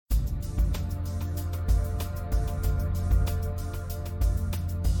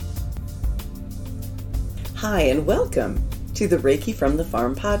Hi, and welcome to the Reiki from the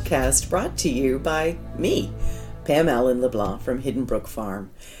Farm podcast, brought to you by me, Pam Allen LeBlanc from Hidden Brook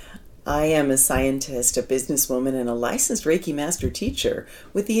Farm. I am a scientist, a businesswoman, and a licensed Reiki master teacher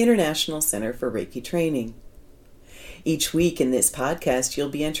with the International Center for Reiki Training. Each week in this podcast, you'll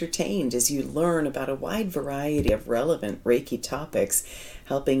be entertained as you learn about a wide variety of relevant Reiki topics,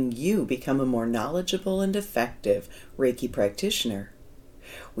 helping you become a more knowledgeable and effective Reiki practitioner.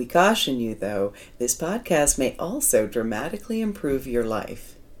 We caution you, though, this podcast may also dramatically improve your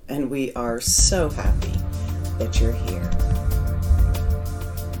life, and we are so happy that you're here.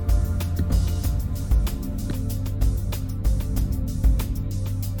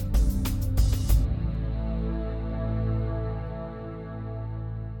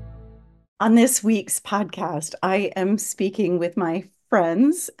 On this week's podcast, I am speaking with my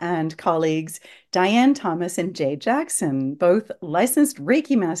friends and colleagues, Dianne Thomas and Jay Jackson, both licensed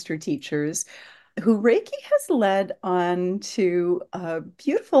Reiki master teachers who Reiki has led on to a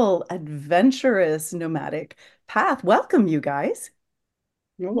beautiful, adventurous, nomadic path. Welcome, you guys.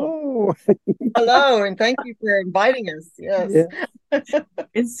 Hello. Hello, and thank you for inviting us. Yes. Yeah.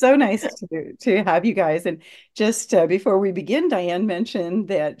 It's so nice to have you guys. And just before we begin, Dianne mentioned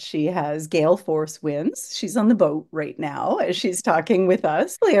that she has gale force winds. She's on the boat right now as she's talking with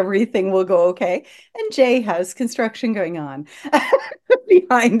us. Hopefully everything will go okay. And Jay has construction going on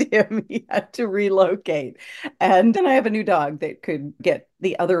behind him. He had to relocate. And then I have a new dog that could get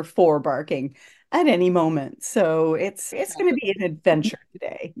the other four barking at any moment. So it's going to be an adventure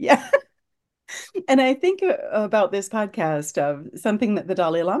today. Yeah. And I think about this podcast of something that the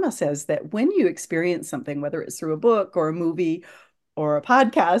Dalai Lama says, that when you experience something, whether it's through a book or a movie or a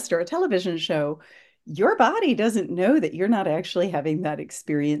podcast or a television show, your body doesn't know that you're not actually having that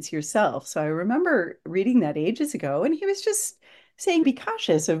experience yourself. So I remember reading that ages ago, and he was just saying, be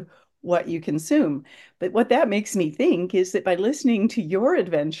cautious of what you consume. But what that makes me think is that by listening to your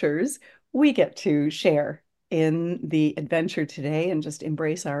adventures, we get to share in the adventure today and just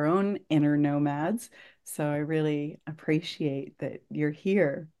embrace our own inner nomads. So I really appreciate that you're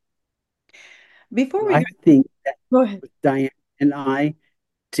here. Before we I think that go ahead. with Diane and I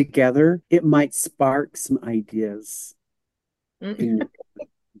together, it might spark some ideas in your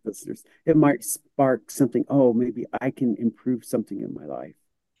listeners. It might spark something. Oh, maybe I can improve something in my life.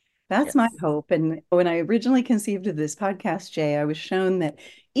 That's my Yes. hope. And when I originally conceived of this podcast, Jay, I was shown that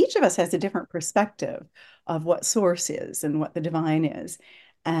each of us has a different perspective of what source is and what the divine is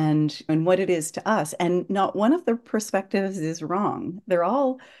and what it is to us. And not one of the perspectives is wrong. They're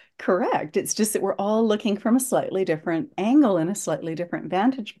all correct. It's just that we're all looking from a slightly different angle and a slightly different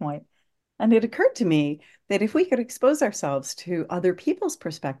vantage point. And it occurred to me that if we could expose ourselves to other people's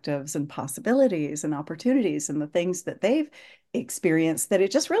perspectives and possibilities and opportunities and the things that they've experienced, that it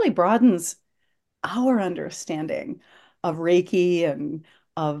just really broadens our understanding of Reiki and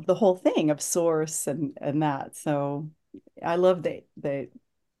of the whole thing of source and that. So I love that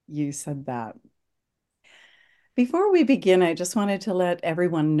you said that. Before we begin, I just wanted to let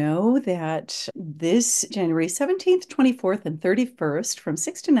everyone know that this January 17th, 24th, and 31st from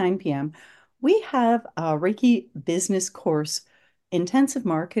 6 to 9 p.m., we have a Reiki business course intensive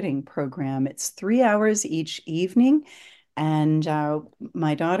marketing program. It's 3 hours each evening. And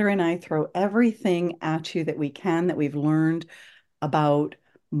my daughter and I throw everything at you that we can that we've learned about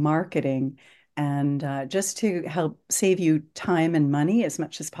marketing and just to help save you time and money as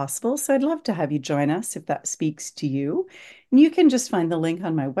much as possible. So I'd love to have you join us if that speaks to you. And you can just find the link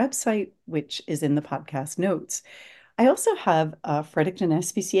on my website, which is in the podcast notes. I also have a Fredericton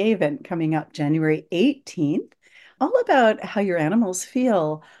SPCA event coming up January 18th, all about how your animals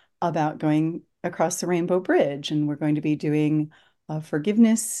feel about going across the Rainbow Bridge. And we're going to be doing a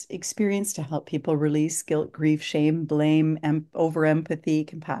forgiveness experience to help people release guilt, grief, shame, blame, over empathy,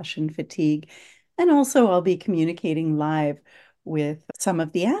 compassion, fatigue. And also, I'll be communicating live with some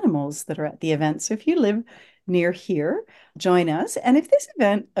of the animals that are at the event. So if you live near here, join us. And if this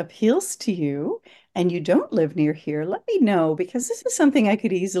event appeals to you and you don't live near here, let me know, because this is something I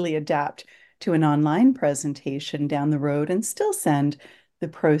could easily adapt to an online presentation down the road and still send the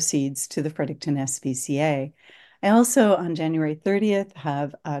proceeds to the Fredericton SPCA. I also, on January 30th,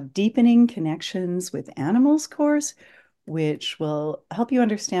 have a Deepening Connections with Animals course, which will help you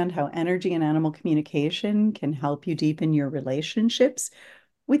understand how energy and animal communication can help you deepen your relationships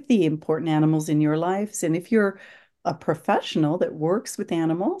with the important animals in your lives. And if you're a professional that works with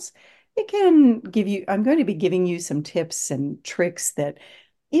animals, it can give you, I'm going to be giving you some tips and tricks that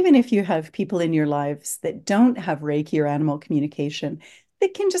even if you have people in your lives that don't have Reiki or animal communication,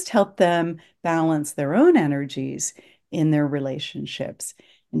 that can just help them balance their own energies in their relationships.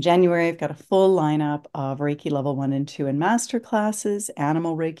 In January, I've got a full lineup of Reiki level 1 and 2 and master classes,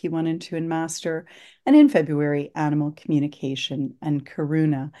 Animal Reiki 1 and 2 and master, and in February, Animal Communication and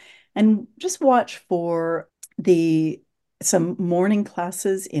Karuna. And just watch for the some morning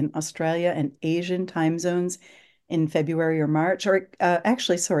classes in Australia and Asian time zones in February or March, or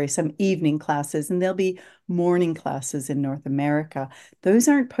actually, sorry, some evening classes, and there'll be morning classes in North America. Those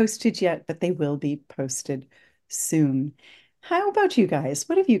aren't posted yet, but they will be posted soon. How about you guys?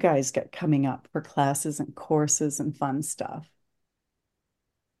 What have you guys got coming up for classes and courses and fun stuff?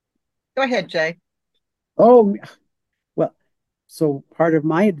 Go ahead, Jay. Oh, well, so part of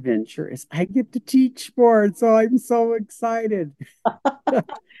my adventure is I get to teach more, so I'm so excited.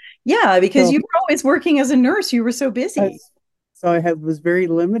 Yeah, because So, you were always working as a nurse. You were so busy. as, so I have was very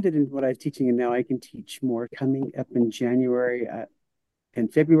limited in what I'm teaching, and now I can teach more. Coming up in January, in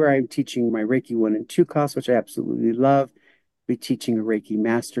February, I'm teaching my Reiki 1 and 2 class, which I absolutely love. Be teaching a Reiki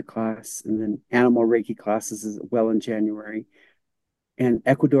master class, and then animal Reiki classes as well in January. And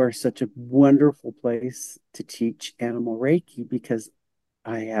Ecuador is such a wonderful place to teach animal Reiki because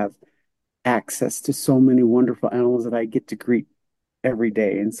I have access to so many wonderful animals that I get to greet every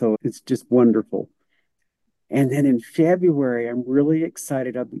day. And so it's just wonderful. And then in February, I'm really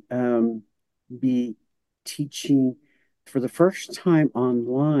excited. I'll be teaching for the first time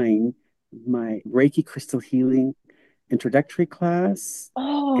online my Reiki crystal healing introductory class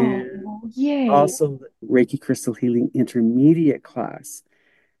and Oh, yay. also the Reiki crystal healing intermediate class.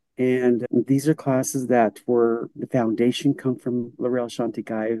 And these are classes that were the foundation come from Laurel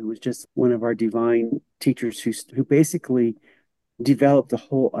Shantigaya, who was just one of our divine teachers who basically developed the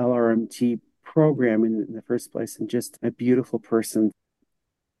whole LRMT program in the first place, and just a beautiful person.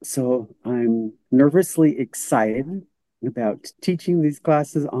 So I'm nervously excited about teaching these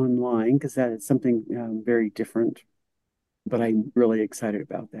classes online because that is something very different, but I'm really excited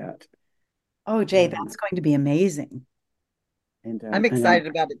about that. Oh, Jay, Um, that's going to be amazing. I'm and I'm excited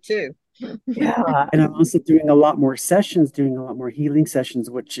about it too. Yeah. And I'm also doing a lot more sessions, doing a lot more healing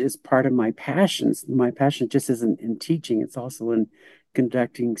sessions, which is part of my passions. My passion just isn't in teaching, it's also in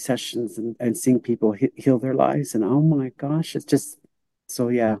conducting sessions and seeing people heal their lives. And oh my gosh, it's just so,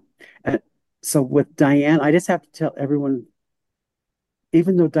 yeah. And so with Dianne, I just have to tell everyone,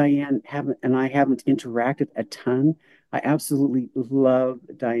 even though Dianne haven't and I haven't interacted a ton, I absolutely love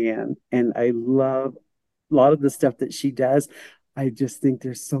Dianne and I love a lot of the stuff that she does. I just think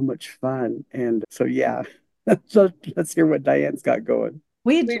there's so much fun. And so yeah. So let's hear what Diane's got going.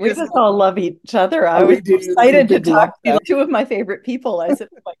 We We we just just all love each other. I Oh, was we so do. This is a excited to big love talk to you. fest. Two of my favorite people. I said,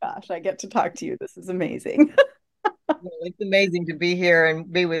 "Oh my gosh, I get to talk to you. This is amazing." well, it's amazing to be here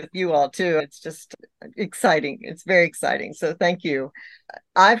and be with you all too. It's just exciting. It's very exciting. So thank you.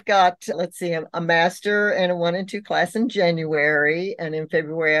 I've got, let's see, a master and a 1 and 2 class in January. And in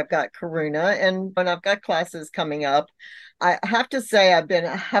February, I've got Karuna. And when I've got classes coming up, I have to say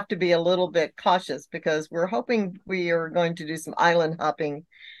I have to be a little bit cautious because we're hoping we are going to do some island hopping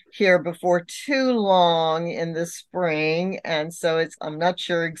here before too long in the spring. And so I'm not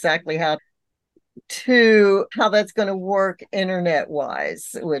sure exactly how that's going to work internet wise,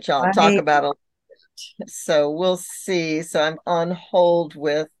 which I'll talk Right. about. So we'll see. So I'm on hold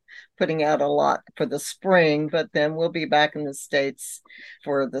with putting out a lot for the spring, but then we'll be back in the States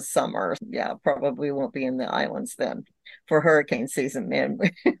for the summer. Yeah, probably won't be in the islands then for hurricane season then.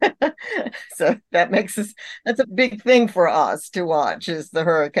 So that's a big thing for us to watch is the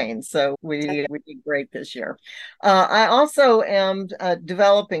hurricanes. So we did great this year. I also am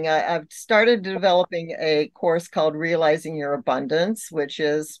I've started developing a course called Realizing Your Abundance, which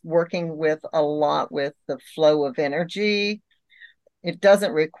is working with a lot with the flow of energy. It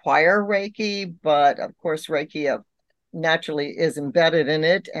doesn't require Reiki, but of course, Reiki naturally is embedded in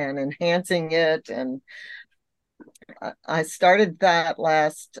it and enhancing it. And I started that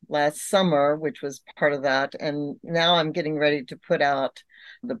last summer, which was part of that, and now I'm getting ready to put out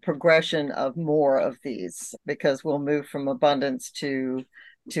the progression of more of these because we'll move from abundance to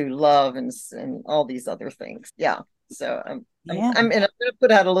love and all these other things. Yeah. So Yeah. I'm going to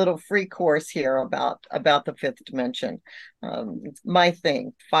put out a little free course here about the fifth dimension. It's my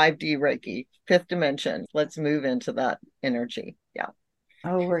thing, 5D Reiki, fifth dimension. Let's move into that energy. Yeah.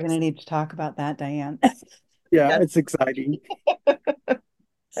 Oh, we're going to need to talk about that, Diane. Yeah, Yes. it's exciting.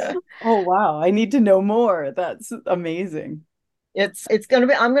 Oh, wow. I need to know more. That's amazing. It's going to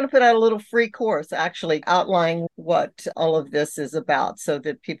be I'm going to put out a little free course actually outlining what all of this is about so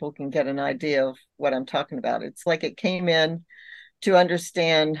that people can get an idea of what I'm talking about. It's like it came in to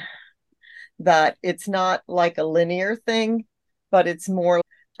understand that it's not like a linear thing, but it's more,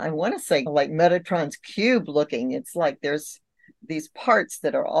 I want to say, like Metatron's cube looking. It's like there's these parts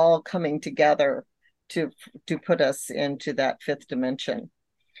that are all coming together to put us into that fifth dimension.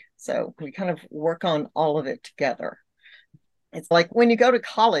 So we kind of work on all of it together. It's like when you go to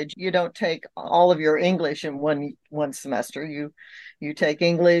college, you don't take all of your English in one semester. You take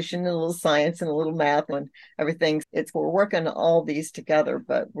English and a little science and a little math and everything. It's we're working all these together,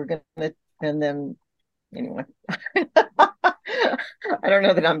 but we're gonna and then anyway. I don't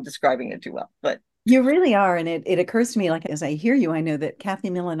know that I'm describing it too well, but You really are. And it occurs to me, like, as I hear you, I know that Kathy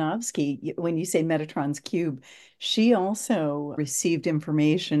Milanovsky, when you say Metatron's Cube, she also received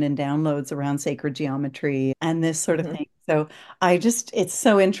information and downloads around sacred geometry and this sort of mhm. thing. So it's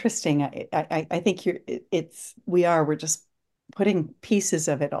so interesting. I think we're just putting pieces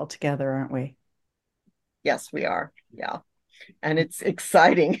of it all together, aren't we? Yes, we are. Yeah. And it's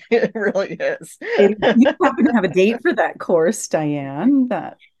exciting. It really is. You happen to have a date for that course, Dianne,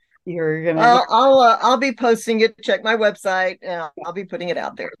 that you're gonna be. I'll be posting it. Check my website, and I'll be putting it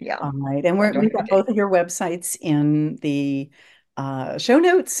out there. Yeah, All right. And I don't we've have a got date. both of your websites in the show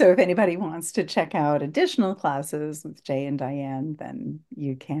notes. So if anybody wants to check out additional classes with Jay and Dianne, then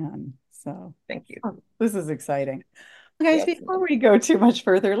you can. So Thank you. this is exciting. Well, guys, Yes. before we go too much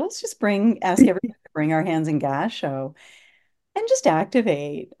further, let's just ask everybody to bring our hands in gas show and just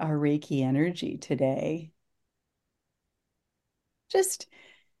activate our Reiki energy today. Just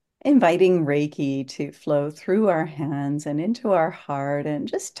inviting Reiki to flow through our hands and into our heart and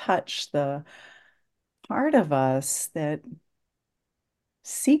just touch the part of us that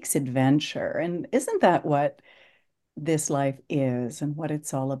seeks adventure. And isn't that what this life is and what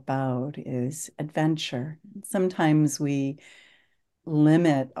it's all about is adventure? Sometimes we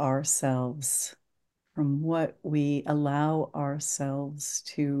limit ourselves from what we allow ourselves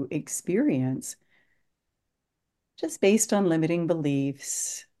to experience just based on limiting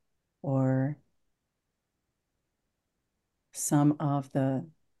beliefs or some of the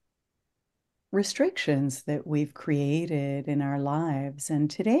restrictions that we've created in our lives. And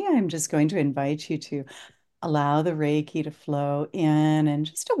today I'm just going to invite you to allow the Reiki to flow in and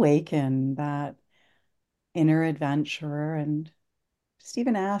just awaken that inner adventurer and just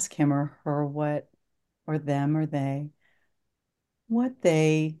even ask him or her or them or they, what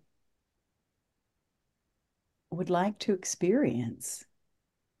they would like to experience.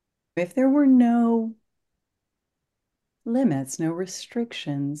 If there were no limits, no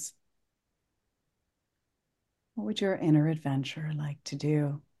restrictions, what would your inner adventurer like to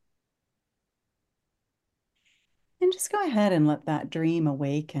do? And just go ahead and let that dream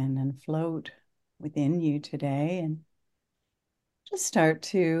awaken and float within you today and just start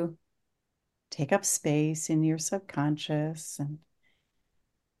to take up space in your subconscious and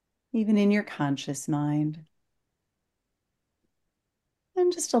even in your conscious mind.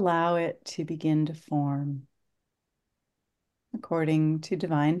 And just allow it to begin to form according to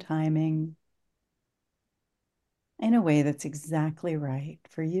divine timing in a way that's exactly right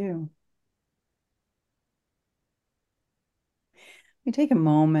for you. We take a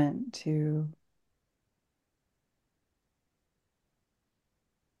moment to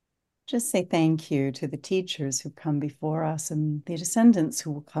just say thank you to the teachers who've come before us and the descendants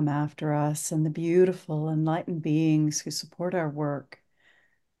who will come after us and the beautiful enlightened beings who support our work,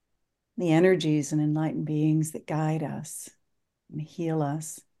 the energies and enlightened beings that guide us and heal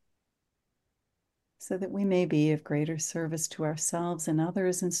us so that we may be of greater service to ourselves and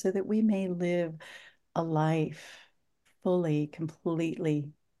others and so that we may live a life fully, completely,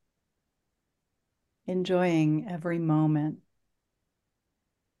 enjoying every moment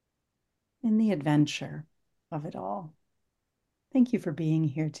in the adventure of it all. Thank you for being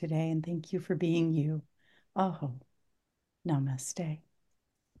here today, and thank you for being you. Oh, namaste.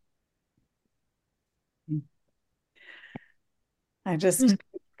 I just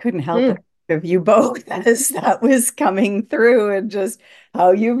couldn't help Mm. but think of you both as that was coming through, and just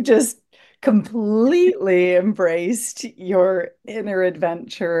how you've just completely embraced your inner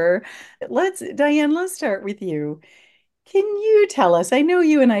adventurer. Dianne, let's start with you. Can you tell us? I know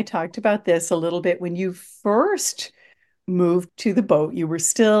you and I talked about this a little bit when you first moved to the boat. You were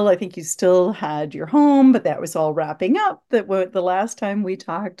still, I think you still had your home, but that was all wrapping up. That was the last time we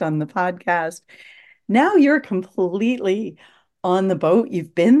talked on the podcast. Now you're completely on the boat.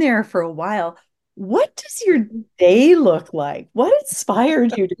 You've been there for a while. What does your day look like? What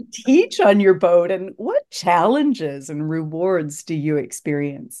inspired you to teach on your boat, and what challenges and rewards do you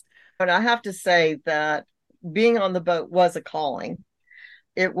experience? But I have to say that being on the boat was a calling.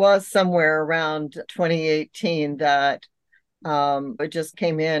 It was somewhere around 2018 that it just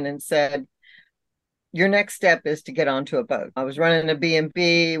came in and said, your next step is to get onto a boat. I was running a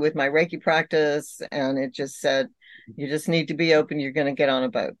B&B with my Reiki practice, and it just said, You just need to be open. You're going to get on a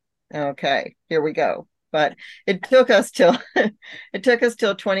boat. Okay, here we go. But it took us till it took us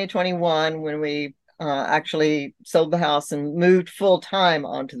till 2021 when we actually sold the house and moved full time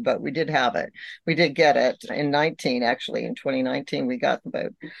onto the boat. We did have it. We did get it in 19, actually. In 2019, we got the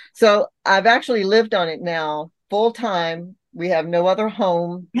boat. So I've actually lived on it now full time. We have no other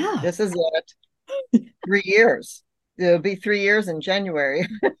home. Yeah. This is it. 3 years. It'll be 3 years in January.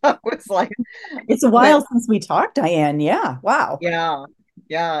 I was like, It's a while since we talked, Dianne. Yeah. Wow. yeah,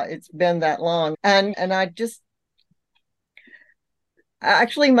 yeah, it's been that long. And I just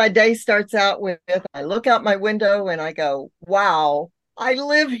actually my day starts out with I look out my window and I go, wow, I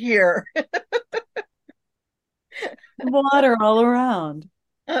live here. Water all around.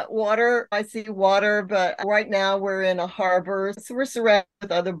 Water, I see water, but right now we're in a harbor. So we're surrounded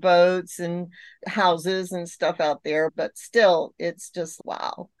with other boats and houses and stuff out there, but still, it's just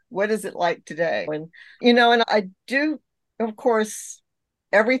wow. What is it like today? And, and I do, of course,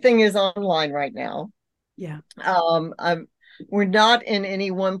 everything is online right now. Yeah. We're not in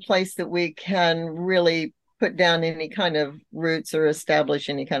any one place that we can really put down any kind of roots or establish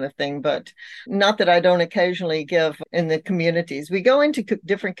any kind of thing, but not that I don't occasionally give in the communities. We go into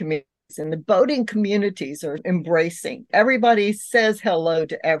different communities, and the boating communities are embracing. Everybody says hello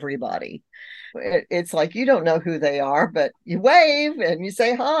to everybody. It's like you don't know who they are, but you wave and you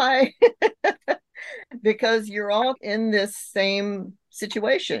say hi because you're all in this same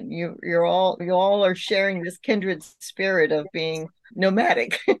situation. You all are sharing this kindred spirit of being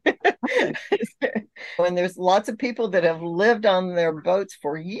nomadic. And there's lots of people that have lived on their boats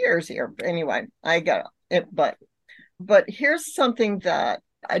for years here. Anyway, I got it, but here's something that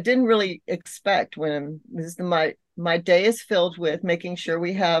I didn't really expect when my day is filled with making sure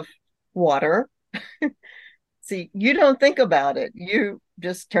we have water. See, you don't think about it. You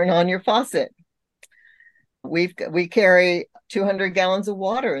just turn on your faucet. We carry 200 gallons of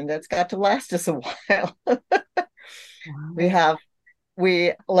water, and that's got to last us a while. Wow.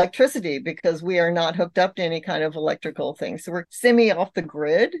 We electricity because we are not hooked up to any kind of electrical thing. So we're semi off the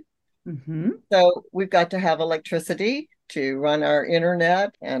grid. Mm-hmm. So we've got to have electricity to run our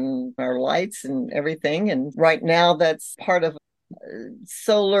internet and our lights and everything. And right now that's part of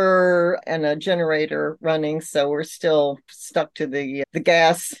solar and a generator running. So we're still stuck to the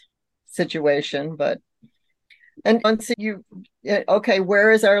gas situation, but and once okay,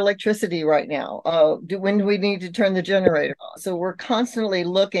 where is our electricity right now? When do we need to turn the generator on? So we're constantly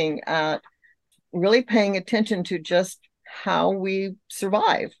looking at really paying attention to just how we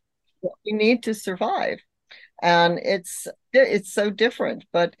survive, what we need to survive. And it's so different,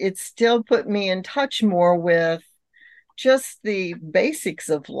 but it still put me in touch more with just the basics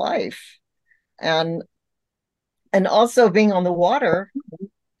of life. And also being on the water,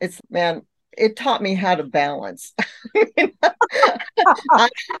 it taught me how to balance. I, We're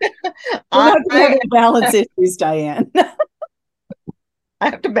I, not going to have any balance issues, Dianne. I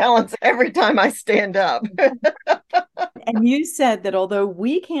have to balance every time I stand up. And you said that although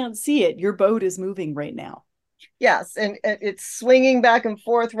we can't see it, your boat is moving right now. Yes, and it's swinging back and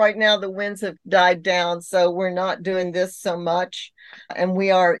forth right now. The winds have died down, so we're not doing this so much. And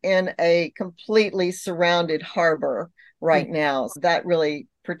we are in a completely surrounded harbor right now. So that really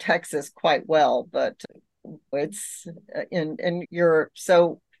protects us quite well. But it's in Europe.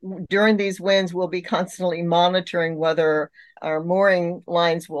 So during these winds, we'll be constantly monitoring whether our mooring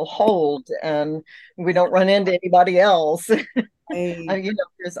lines will hold and we don't run into anybody else.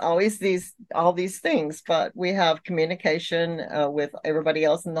 There's always all these things, but we have communication with everybody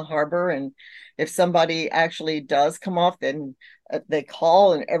else in the harbor. And if somebody actually does come off, then they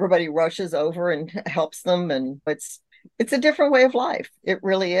call and everybody rushes over and helps them. And it's a different way of life. It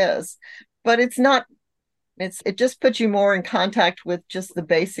really is. But it's not, it just puts you more in contact with just the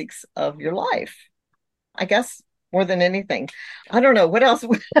basics of your life, I guess, more than anything. I don't know. What else?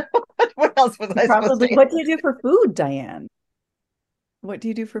 What else was I supposed to say? What do you do for food, Dianne? What do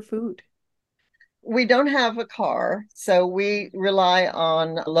you do for food? We don't have a car, so we rely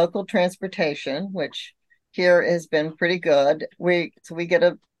on local transportation, which here has been pretty good. We get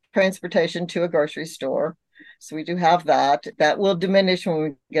a transportation to a grocery store. So we do have that. That will diminish when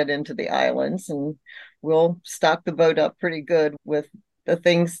we get into the islands, and we'll stock the boat up pretty good with the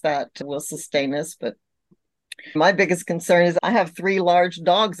things that will sustain us. But my biggest concern is I have 3 large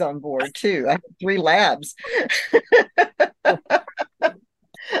dogs on board too. I have 3 labs.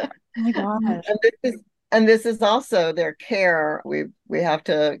 Oh my gosh. And this is also their care. We have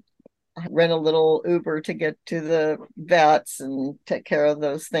to rent a little Uber to get to the vets and take care of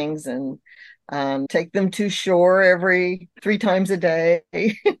those things and take them to shore every 3 times a day.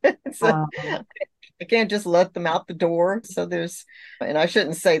 So I can't just let them out the door. So and I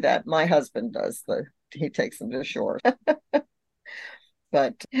shouldn't say that. My husband does he takes them to shore.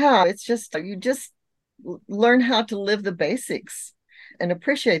 But yeah, it's just, you just learn how to live the basics and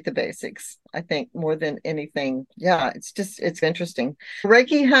appreciate the basics, I think, more than anything. Yeah, it's interesting.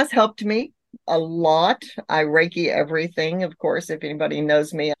 Reiki has helped me a lot. I Reiki everything. Of course, if anybody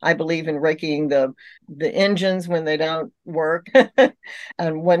knows me, I believe in Reikiing the engines when they don't work.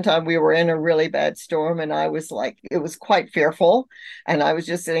 And one time we were in a really bad storm, and I was like, it was quite fearful. And I was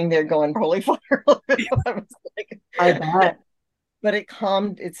just sitting there going, holy fire. I was like, I bet. but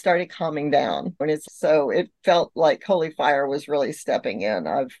it started calming down. It felt like holy fire was really stepping in.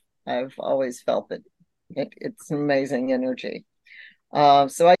 I've always felt that it's an amazing energy.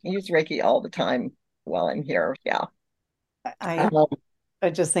 So I use Reiki all the time while I'm here. Yeah. I Um, I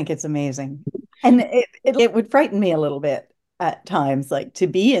just think it's amazing. And it would frighten me a little bit at times, like to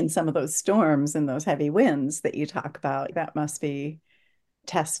be in some of those storms and those heavy winds that you talk about. That must be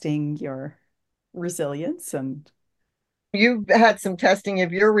testing your resilience and you've had some testing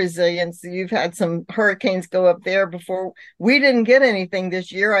of your resilience. You've had some hurricanes go up there before. We didn't get anything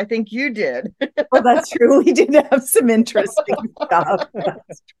this year. I think you did. well, that's true. We did have some interesting stuff.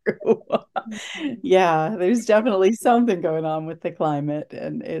 That's true. Yeah, there's definitely something going on with the climate,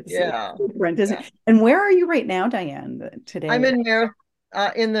 and it's Yeah. different, isn't Yeah. it? And where are you right now, Dianne, I'm today?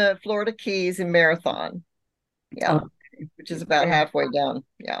 in the Florida Keys in Marathon. Oh, Yeah. Which is about halfway down.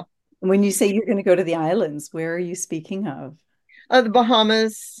 Yeah. when you say you're going to go to the islands, where are you speaking of? The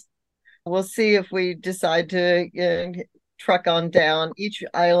Bahamas. We'll see if we decide to truck on down each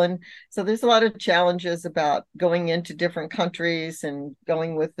island. So there's a lot of challenges about going into different countries and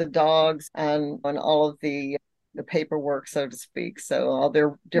going with the dogs and on all of the paperwork, so to speak. So all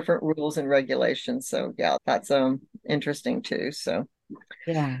their different rules and regulations. So yeah, that's interesting too. So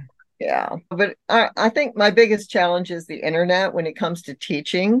Yeah. yeah, but I think my biggest challenge is the internet when it comes to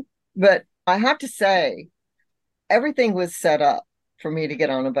teaching. But I have to say, everything was set up for me to get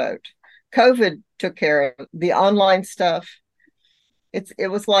on a boat. COVID took care of the online stuff. It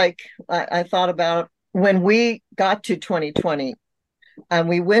was like I thought about when we got to 2020 and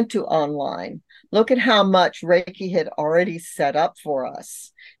we went to online. Look at how much Reiki had already set up for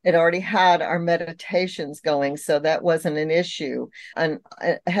us. It already had our meditations going, so that wasn't an issue, and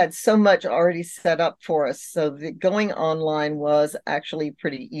it had so much already set up for us. So the going online was actually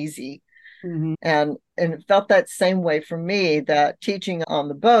pretty easy. Mhm. And it felt that same way for me, that teaching on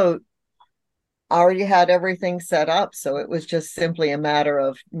the boat, I already had everything set up, so it was just simply a matter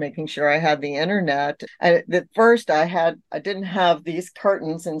of making sure I had the internet. And at first I didn't have these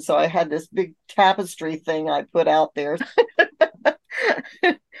curtains, and so I had this big tapestry thing I put out there.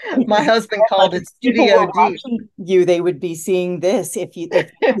 My husband Like called if it people were Studio D. watching you, they would be seeing this if you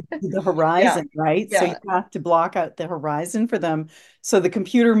could see the Yeah, horizon, right? So you yeah. have to block out the horizon for them so the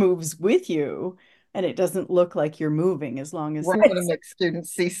computer moves with you and it doesn't look like you're moving as long as We're going to make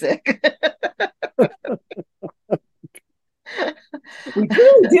students seasick. we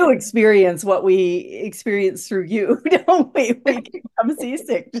truly do experience what we experience through you, don't we? We can become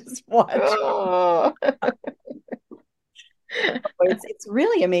seasick just watch. Oh. It's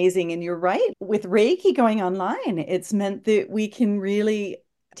really amazing. And you're right. With Reiki going online, it's meant that we can really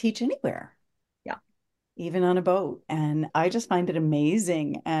teach anywhere, Yeah. even on a boat. And I just find it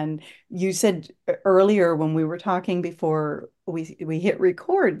amazing. And you said earlier when we were talking before we hit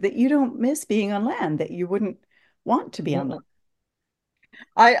record that you don't miss being on land, that you wouldn't want to be on land.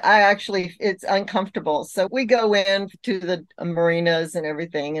 I actually, it's uncomfortable. So we go in to the marinas and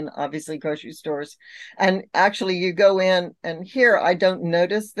everything, and obviously grocery stores. And actually, you go in, and here I don't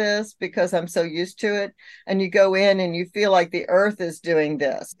notice this because I'm so used to it. And you go in and you feel like the earth is doing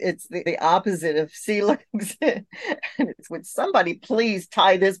this. It's the opposite of sea legs. And it's, would somebody please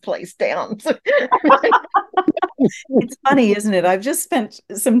tie this place down? It's funny, isn't it? I've just spent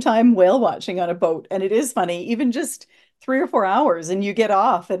some time whale watching on a boat, and it is funny, even just 3 or 4 hours, and you get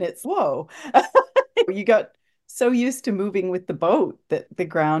off, and it's whoa. You got so used to moving with the boat that the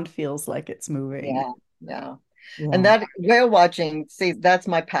ground feels like it's moving. Yeah, yeah. And Yeah. that whale watching, see, that's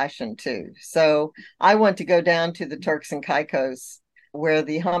my passion too. So I want to go down to the Turks and Caicos where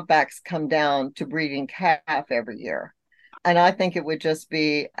the humpbacks come down to breeding calf every year. And I think it would just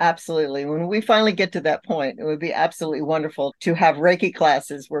be absolutely, when we finally get to that point, it would be absolutely wonderful to have Reiki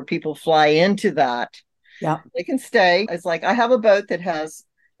classes where people fly into that. Yeah. They can stay. It's like I have a boat that has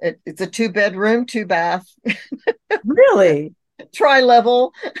it's a 2 bedroom, 2 bath, Really?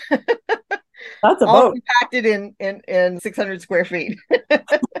 tri-level, That's a all boat. compacted in 600 square feet.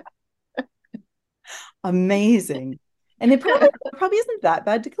 Amazing. And it probably isn't that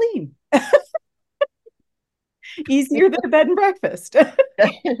bad to clean. Easier than a bed and breakfast.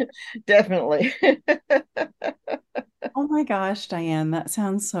 Definitely. Oh my gosh, Diane, that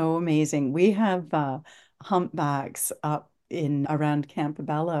sounds so amazing. We have humpbacks up in around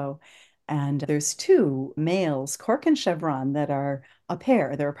Campobello, and there's two males, Cork and Chevron, that are a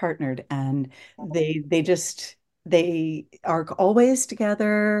pair. They're partnered, and they are always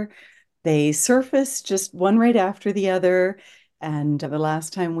together. They surface just one right after the other. And the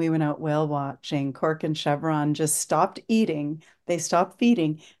last time we went out whale watching, Cork and Chevron just stopped eating. They stopped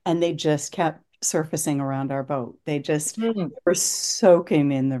feeding and they just kept surfacing around our boat. They just Mm, were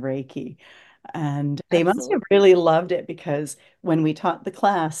soaking in the Reiki. And they must have absolutely. really loved it because when we taught the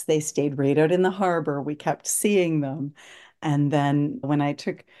class, they stayed right out in the harbor. We kept seeing them. And then when I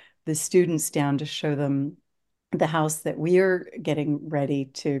took the students down to show them the house that we are getting ready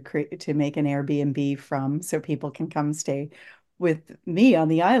to create to make an Airbnb from so people can come stay with me on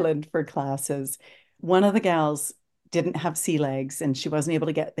the island for classes. One of the gals didn't have sea legs and she wasn't able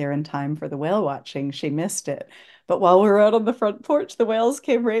to get there in time for the whale watching. She missed it. But while we were out on the front porch, the whales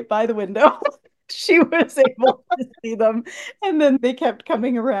came right by the window. She was able to see them. And then they kept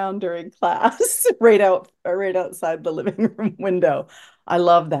coming around during class, right outside the living room window. I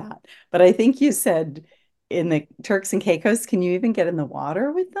love that. But I think you said in the Turks and Caicos, can you even get in the water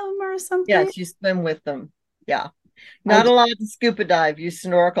with them or something? Yes, you swim with them. Yeah. I Not allowed to scuba dive, you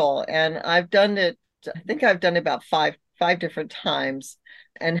snorkel. And I've done it, I think I've done it about five different times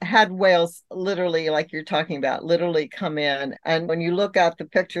and had whales literally, like you're talking about, literally come in. And when you look at the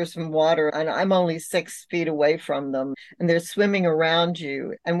pictures from water, and I'm only 6 feet away from them, and they're swimming around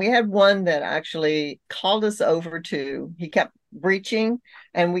you. And we had one that actually called us over to, he kept breaching,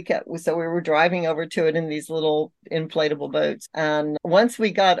 and so we were driving over to it in these little inflatable boats. And once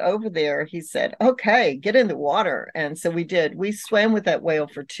we got over there, he said, okay, get in the water. And so we did. We swam with that whale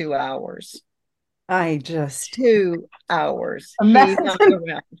for 2 hours. I just 2 hours. He hung imagine.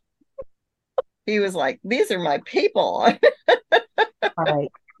 around. He was like, these are my people. All right.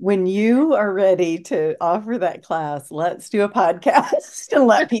 When you are ready to offer that class, let's do a podcast and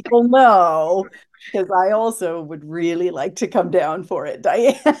let people know because I also would really like to come down for it,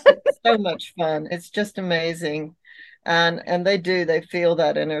 Diane. It's so much fun. It's just amazing. And they feel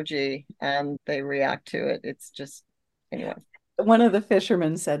that energy and they react to it. It's just anyway. One of the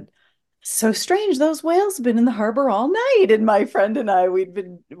fishermen said, so strange, those whales have been in the harbor all night. And my friend and I, we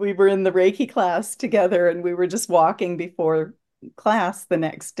were in the Reiki class together and we were just walking before class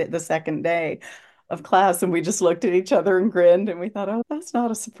the second day of class. And we just looked at each other and grinned and we thought, oh, that's not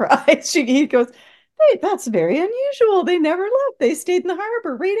a surprise. He goes, hey, that's very unusual. They never left. They stayed in the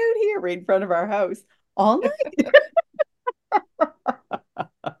harbor right out here, right in front of our house all night.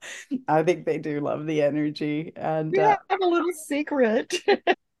 I think they do love the energy. And We have a little secret.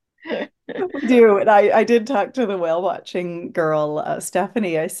 we do. And I did talk to the whale watching girl,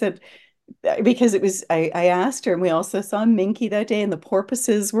 Stephanie. I said, because I asked her, and we also saw Minky that day, and the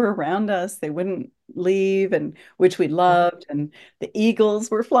porpoises were around us. They wouldn't leave, and which we loved. And the eagles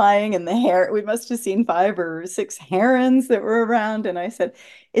were flying, and we must have seen 5 or 6 herons that were around. And I said,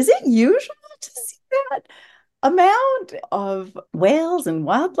 is it usual to see that amount of whales and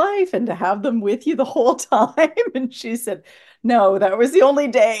wildlife and to have them with you the whole time? And she said, no, that was the only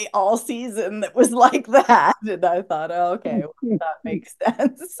day all season that was like that. And I thought, oh, okay, well, that makes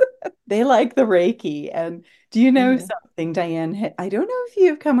sense. They like the Reiki. And do you know Yeah. something, Diane? I don't know if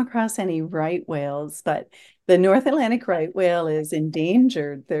you've come across any right whales, but the North Atlantic right whale is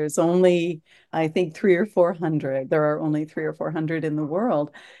endangered. There's only, I think, 3 or 400. There are only 3 or 400 in the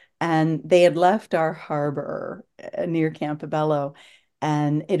world. And they had left our harbor near Campobello,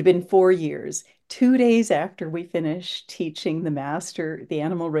 and it had been 4 years. 2 days after we finished teaching the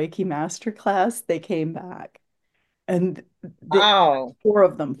animal Reiki master class, they came back. And the Wow. four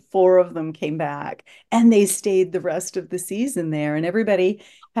of them came back, and they stayed the rest of the season there. And everybody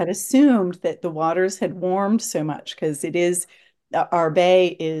had assumed that the waters had warmed so much because our bay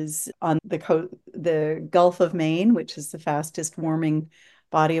is on the Gulf of Maine, which is the fastest warming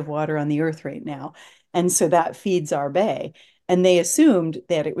body of water on the earth right now. And so that feeds our bay. And they assumed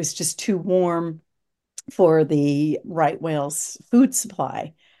that it was just too warm for the right whale's food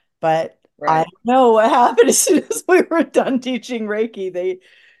supply. But I Right. don't know what happened as soon as we were done teaching Reiki. They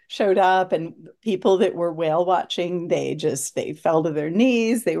showed up, and people that were whale watching, they fell to their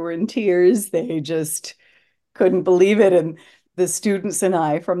knees. They were in tears. They just couldn't believe it. And the students and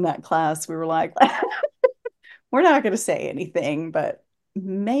I from that class, we were like, we're not going to say anything, but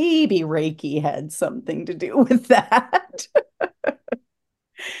maybe Reiki had something to do with that.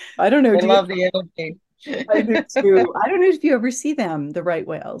 I don't know. They Do you? love the energy. I do too. I don't know if you ever see them, the right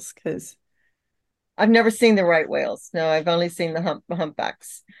whales, because I've never seen the right whales. No, I've only seen the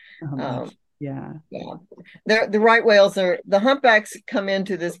humpbacks. Back. Um, Yeah. yeah, the right whales are the humpbacks come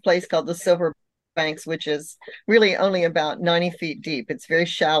into this place called the Silver Banks, which is really only about 90 feet deep. It's very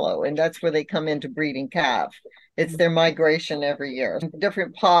shallow, and that's where they come in to breed and calve. It's their migration every year.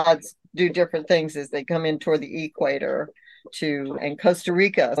 Different pods do different things as they come in toward the equator to and Costa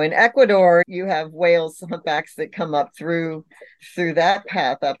Rica. In Ecuador, you have whales, humpbacks that come up through that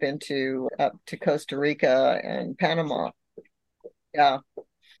path up to Costa Rica and Panama. Yeah,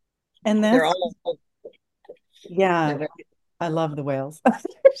 And they're that's, all yeah, they're very, I love the whales.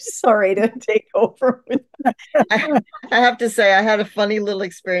 Sorry to take over with I, I have to say, I had a funny little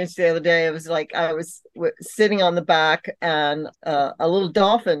experience the other day. It was like I was sitting on the back, and a little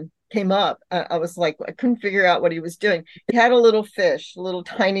dolphin came up. I was like, I couldn't figure out what he was doing. He had a little fish, a little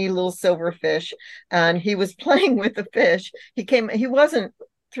tiny little silver fish, and he was playing with the fish. He wasn't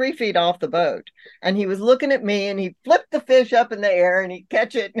 3 feet off the boat, and he was looking at me, and he flipped the fish up in the air, and he'd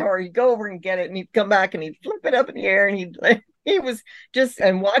catch it, or he'd go over and get it, and he'd come back, and he'd flip it up in the air, and he was just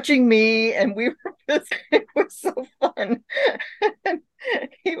and watching me, and we were just, it was so fun. And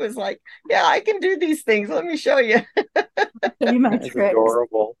he was like, yeah, I can do these things, let me show you. you my That is tricks.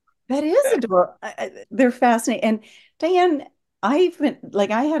 adorable. That is adorable. They're fascinating. And Diane, I've been like,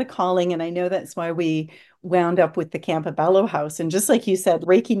 I had a calling, and I know that's why we wound up with the Campobello house. And just like you said,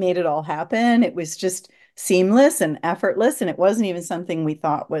 Reiki made it all happen. It was just seamless and effortless. And it wasn't even something we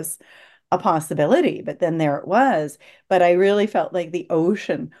thought was a possibility, but then there it was. But I really felt like the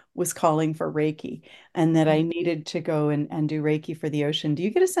ocean was calling for Reiki and that I needed to go and do Reiki for the ocean. Do you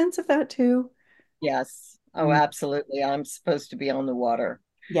get a sense of that too? Yes, oh Mm, absolutely, I'm supposed to be on the water,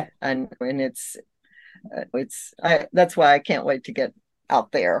 yeah, and that's why I can't wait to get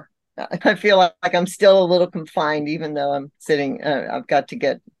out there. I feel like I'm still a little confined, even though I'm sitting, I've got to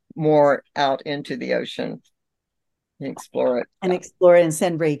get more out into the ocean and explore it. and explore it and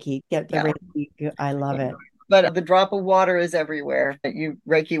send Reiki. Get the Yeah, Reiki. I love yeah. it. But the drop of water is everywhere. You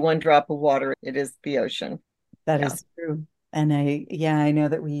Reiki one drop of water, it is the ocean. That Yeah. is true. And yeah, I know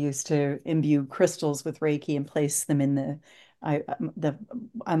that we used to imbue crystals with Reiki and place them in the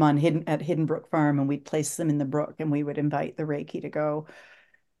I'm on Hidden Brook Farm, and we'd place them in the brook, and we would invite the Reiki to go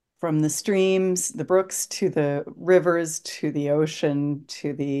from the streams, the brooks to the rivers to the ocean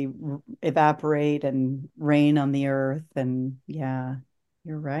to the evaporate and rain on the earth. And yeah,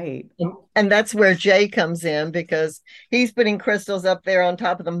 you're right. And that's where Jay comes in because he's putting crystals up there on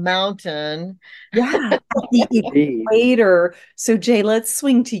top of the mountain. Yeah, at the Indeed. equator. So Jay, let's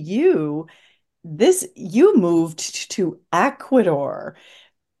swing to you. You moved to Ecuador.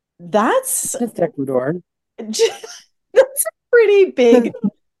 That's Just Ecuador, that's a pretty big the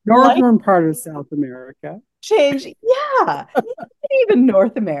life northern part of South America. change. Yeah, even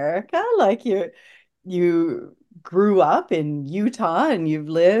North America. Like you grew up in Utah and you've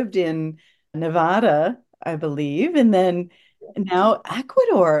lived in Nevada, I believe, and then now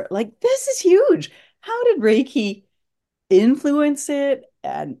Ecuador. Like this is huge. How did Reiki influence it,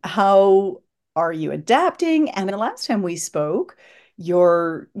 and how are you adapting? And the last time we spoke,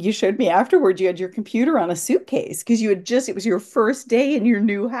 you showed me afterward you had your computer on a suitcase because it was your first day in your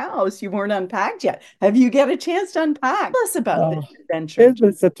new house. You weren't unpacked yet. Have you get a chance to unpack? Tell us about this Oh, adventure. it's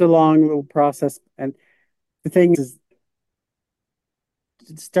been such a long little process. And the thing is,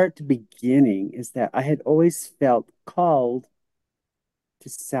 to start to beginning, is that I had always felt called to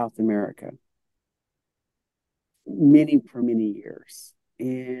South America for many years.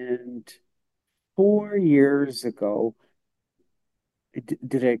 And 4 years ago, I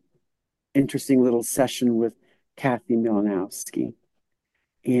did an interesting little session with Kathy Milanowski.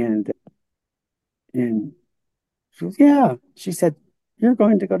 And and she goes, yeah, she said, you're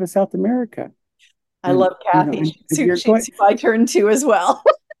going to go to South America. I love Kathy. And you're going, She's my turn too as well.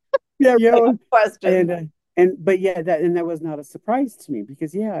 yeah, I have questions. but yeah, that was not a surprise to me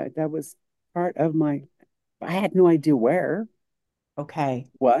because yeah, that was part of my. I had no idea where, Okay.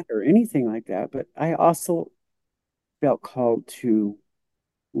 what, or anything like that. But I also felt called to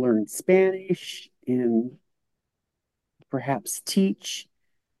learn Spanish and perhaps teach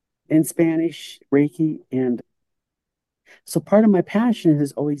in Spanish, Reiki, and so part of my passion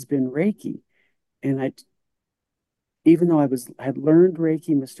has always been Reiki. And even though I had learned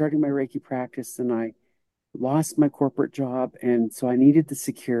Reiki, was starting my Reiki practice, and I lost my corporate job, and so I needed the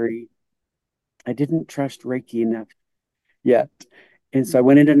security. I didn't trust Reiki enough yet. And so I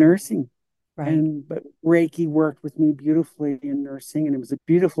went into nursing. Right. And but Reiki worked with me beautifully in nursing, and it was a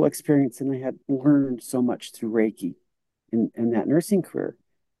beautiful experience. And I had learned so much through Reiki in that nursing career.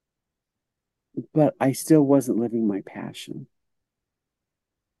 But I still wasn't living my passion.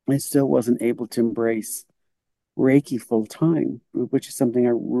 I still wasn't able to embrace Reiki full time, which is something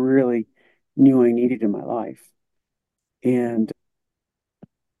I really knew I needed in my life. And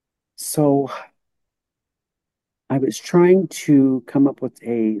so I was trying to come up with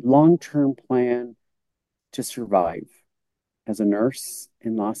a long-term plan to survive as a nurse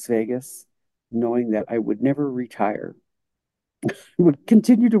in Las Vegas, knowing that I would never retire, I would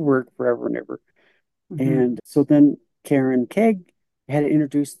continue to work forever and ever. Hmm. And so then Karen Kegg had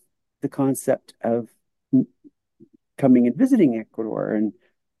introduced the concept of coming and visiting Ecuador, and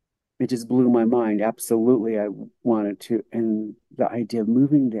it just blew my mind. Absolutely, I wanted to, and the idea of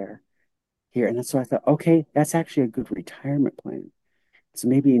moving there here. And so I thought, okay, that's actually a good retirement plan. So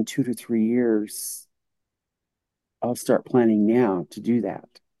maybe in 2 to 3 years, I'll start planning now to do that.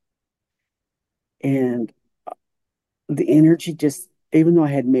 And the energy just, even though I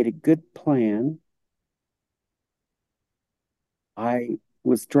had made a good plan, I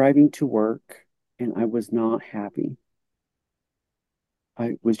was driving to work and I was not happy.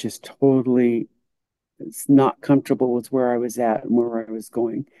 I was just totally not comfortable with where I was at and where I was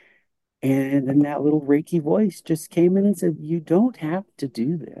going. And then that little Reiki voice just came in and said, "You don't have to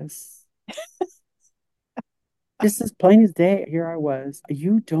do this." Just as plain as day, here I was.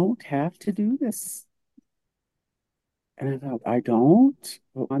 You don't have to do this. And I thought, I don't.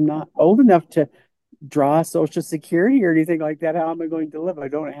 Well, I'm not old enough to draw Social Security or anything like that. How am I going to live? I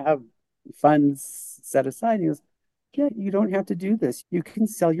don't have funds set aside. He goes, yeah, you don't have to do this. You can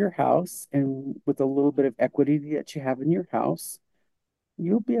sell your house, and with a little bit of equity that you have in your house,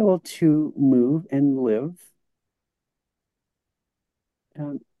 you'll be able to move and live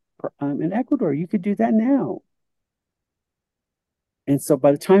um, in Ecuador. You could do that now. And so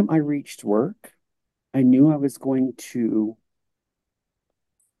by the time I reached work, I knew I was going to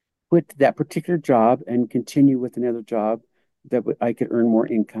quit that particular job and continue with another job that I could earn more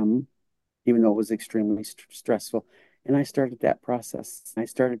income, even though it was extremely stressful. And I started that process. I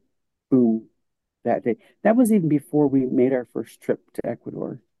started, boom, that day. That was even before we made our first trip to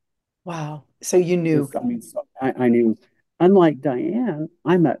Ecuador. Wow. So you knew. I mean, so I knew, unlike Dianne,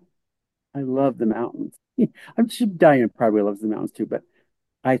 I love the mountains. I'm sure Dianne probably loves the mountains too, but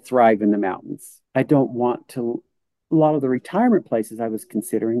I thrive in the mountains. I don't want to. A lot of the retirement places I was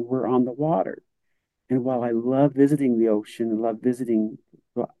considering were on the water. And while I love visiting the ocean and love visiting,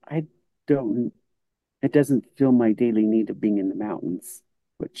 well, I don't, it doesn't fill my daily need of being in the mountains,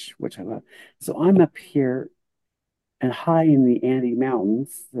 which I love. So I'm up here and high in the Andes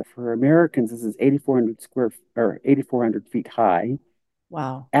Mountains. For Americans, this is 8,400 square or 8,400 feet high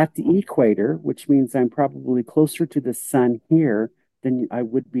Wow. at the equator, which means I'm probably closer to the sun here than I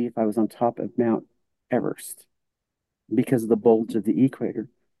would be if I was on top of Mount Everest because of the bulge of the equator.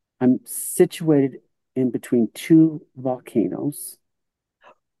 I'm situated in between two volcanoes,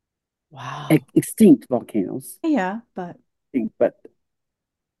 Wow. extinct volcanoes, Yeah, but but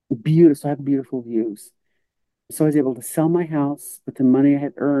beautiful. So I have beautiful views. So I was able to sell my house with the money I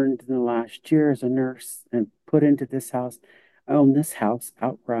had earned in the last year as a nurse and put into this house. I own this house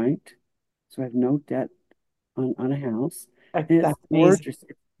outright. So I have no debt on a house. And it's that's amazing. gorgeous.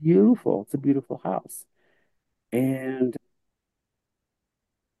 It's beautiful. It's a beautiful house. And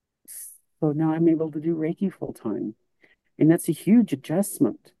so now I'm able to do Reiki full time. And that's a huge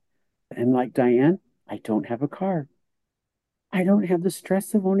adjustment. And like Dianne, I don't have a car. I don't have the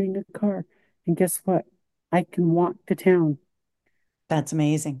stress of owning a car. And guess what? I can walk to town. That's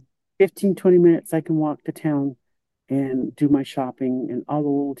amazing. 15, 20 minutes, I can walk to town and do my shopping and all the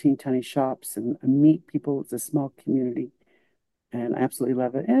little teeny tiny shops and meet people. It's a small community and I absolutely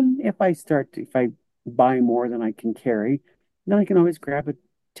love it. And if I buy more than I can carry, then I can always grab a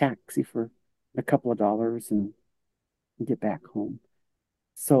taxi for a couple of dollars and get back home.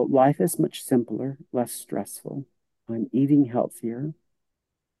 So life is much simpler, less stressful. I'm eating healthier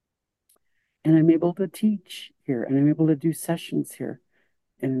and I'm able to teach here and I'm able to do sessions here.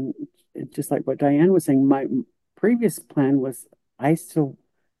 And just like what Dianne was saying, my previous plan was I still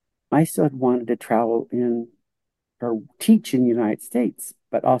I still had wanted to travel in or teach in the United States,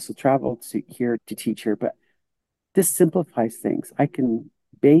 but also travel to here to teach here. But this simplifies things. I can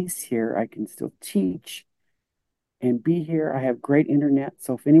base here, I can still teach and be here. I have great internet.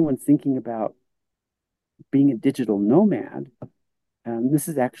 So if anyone's thinking about being a digital nomad, this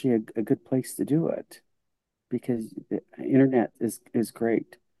is actually a good place to do it because the internet is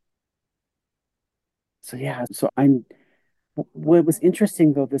great. So yeah, so I'm what was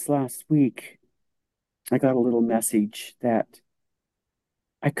interesting though this last week, I got a little message that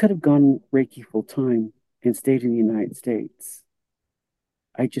I could have gone Reiki full time and stayed in the United States.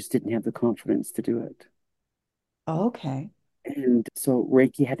 I just didn't have the confidence to do it. Okay. And so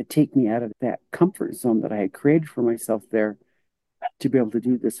Reiki had to take me out of that comfort zone that I had created for myself there to be able to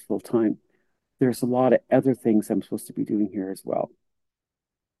do this full time. There's a lot of other things I'm supposed to be doing here as well.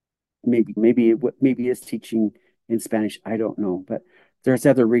 Maybe it's teaching in Spanish. I don't know, but there's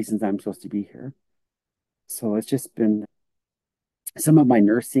other reasons I'm supposed to be here. So it's just been some of my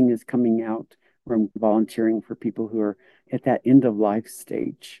nursing is coming out where I'm volunteering for people who are at that end of life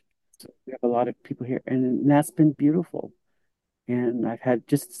stage. So we have a lot of people here, and that's been beautiful. And I've had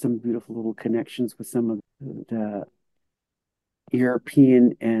just some beautiful little connections with some of the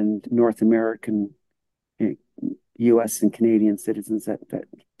European and North American, US and Canadian citizens that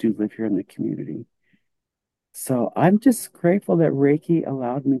do live here in the community. So I'm just grateful that Reiki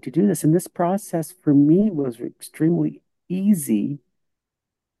allowed me to do this. And this process for me was extremely easy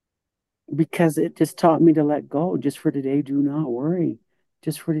because it just taught me to let go. Just for today, do not worry.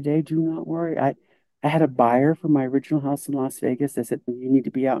 Just for today, do not worry. I had a buyer for my original house in Las Vegas that said, you need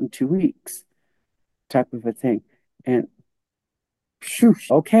to be out in 2 weeks, type of a thing. And phew,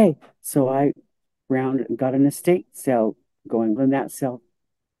 okay. So I round and got an estate sale going, and that sale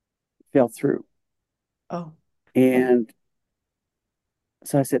fell through. Oh, And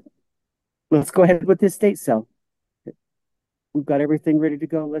so I said, let's go ahead with this estate sale. We've got everything ready to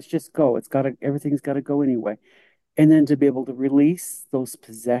go. Let's just go. Everything's got to go anyway. And then to be able to release those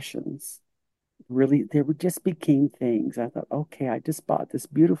possessions, really, they were just became things. I thought, okay, I just bought this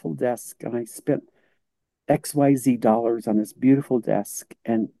beautiful desk and I spent XYZ dollars on this beautiful desk.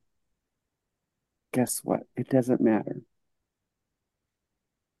 And guess what? It doesn't matter.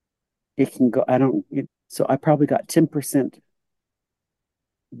 It can go, I don't, it, so I probably got 10%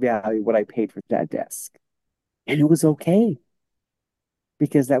 value what I paid for that desk. And it was okay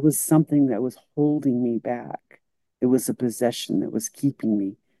because that was something that was holding me back. It was a possession that was keeping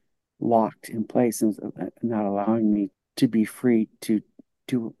me locked in place and not allowing me to be free to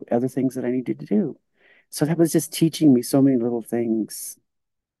do other things that I needed to do. So that was just teaching me so many little things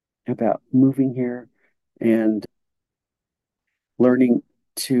about moving here and learning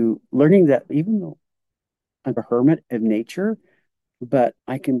that even though I'm a hermit of nature, but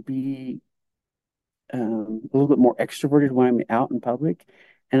I can be a little bit more extroverted when I'm out in public.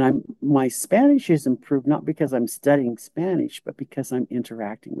 And my Spanish is improved not because I'm studying Spanish, but because I'm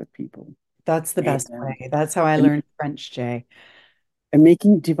interacting with people that's the and best way. That's how I and, learned French, Jay. and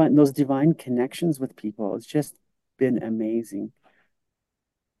making divine connections with people. It's just been amazing.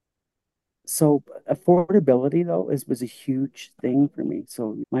 So affordability though was a huge thing for me.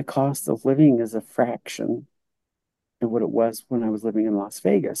 So my cost of living is a fraction of what it was when I was living in Las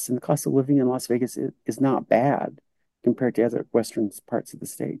Vegas. And the cost of living in Las Vegas is not bad compared to other Western parts of the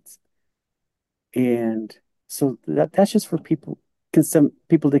States. And so that's just for some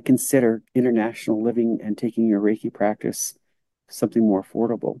people to consider international living and taking your Reiki practice something more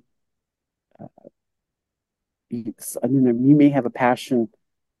affordable. I mean, you may have a passion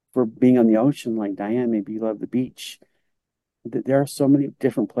for being on the ocean like Dianne. Maybe you love the beach. There are so many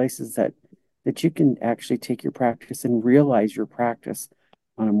different places that you can actually take your practice and realize your practice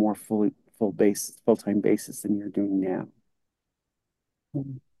on a more full time basis than you're doing now.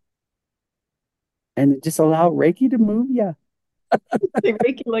 And just allow Reiki to move you. They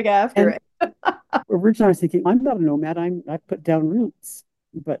make you look after And it. originally I was thinking, I'm not a nomad. I put down roots.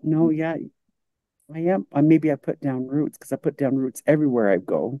 But no, yeah, I am. Maybe I put down roots because I put down roots everywhere I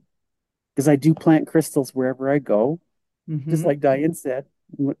go. Because I do plant crystals wherever I go. Just Hmm. like Diane said,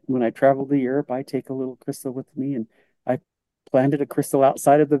 when I travel to Europe, I take a little crystal with me, and I planted a crystal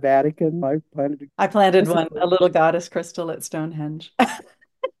outside of the Vatican. I planted I a planted crystal. one, a little goddess crystal at Stonehenge.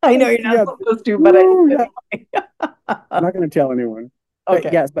 I know you're not Yeah, supposed to, but I woo, yeah. did I'm anyway. not going to tell anyone. But Okay.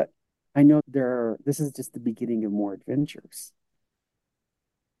 yes, but I know this is just the beginning of more adventures.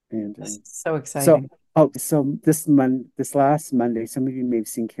 And This is so so, exciting. so this last Monday, some of you may have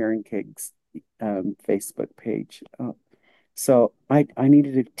seen Karen Kigg's Facebook page. So I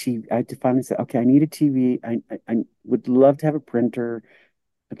needed a TV. I had to finally say, okay, I need a TV. I would love to have a printer.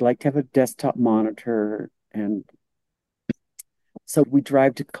 I'd like to have a desktop monitor. And so we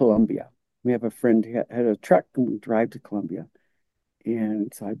drive to Columbia. We have a friend who had a truck, and we drive to Columbia.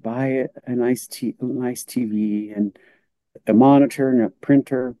 And so I buy a nice TV and a monitor and a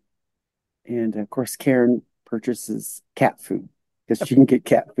printer. And of course, Karen purchases cat food because she can get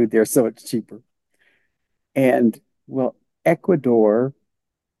cat food there so it's cheaper. And well, Ecuador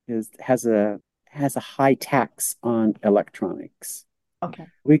is has a high tax on electronics. Okay.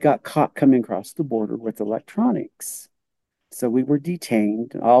 We got caught coming across the border with electronics. So we were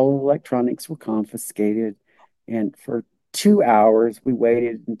detained. All electronics were confiscated. And for 2 hours, we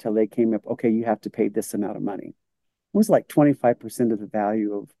waited until they came up. Okay, you have to pay this amount of money. was like 25% of the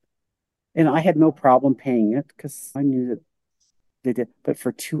value of, and I had no problem paying it because I knew that they did, but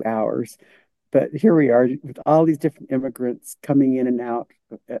for 2 hours. But here we are with all these different immigrants coming in and out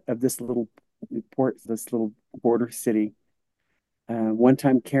of this little port, this little border city. One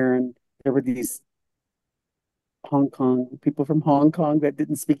time, Karen, there were these Hong Kong people from Hong Kong that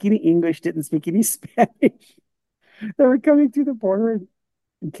didn't speak any English, didn't speak any Spanish. They were coming through the border,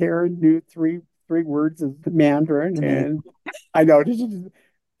 and Karen knew three words of Mandarin, Amazing. and I know.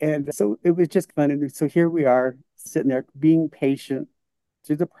 And so it was just fun. And so here we are sitting there being patient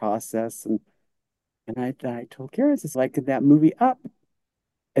through the process. And I told Karen, it's like in that movie Up,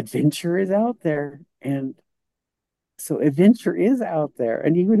 adventure is out there. And so adventure is out there.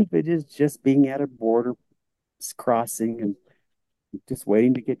 And even if it is just being at a border crossing and just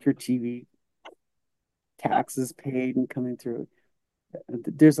waiting to get your TV taxes paid and coming through,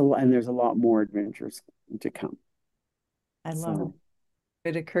 there's a lot more adventures to come. I love it. So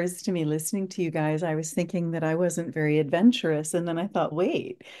It occurs to me listening to you guys, I was thinking that I wasn't very adventurous. And then I thought,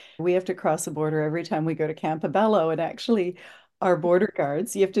 wait, we have to cross the border every time we go to Campobello. And actually, our border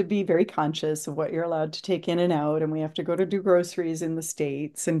guards, you have to be very conscious of what you're allowed to take in and out. And we have to go to do groceries in the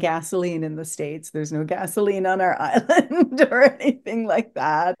States and gasoline in the States. There's no gasoline on our island or anything like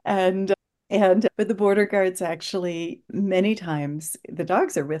that. And but the border guards actually, many times, the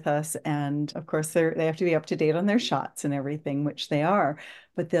dogs are with us, and of course they have to be up to date on their shots and everything, which they are.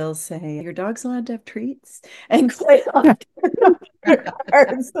 But they'll say, "Your dog's allowed to have treats," and quite often, the border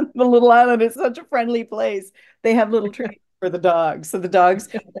guards on the little island is such a friendly place. They have little treats for the dogs, so the dogs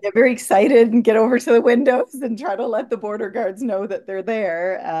get very excited and get over to the windows and try to let the border guards know that they're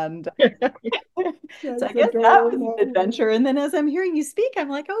there. And so I that's guess that was an adorable. adventure. And then as I'm hearing you speak, I'm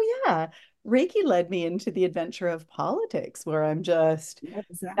like, oh yeah, Reiki led me into the adventure of politics, where I'm just,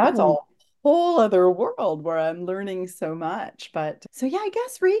 that's a Exactly. whole other world where I'm learning so much. But so yeah, I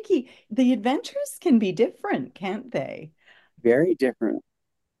guess Reiki, the adventures can be different, can't they? Very different.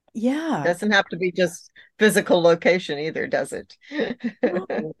 Yeah. Doesn't have to be just physical location either, does it? No,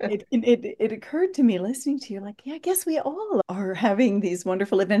 it occurred to me listening to you, like, yeah, I guess we all are having these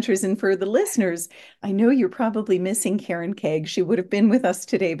wonderful adventures. And for the listeners, I know you're probably missing Karen Keg. She would have been with us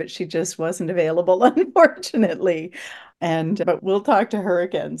today, but she just wasn't available, unfortunately. And but we'll talk to her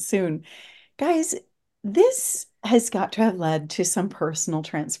again soon. Guys, this has got to have led to some personal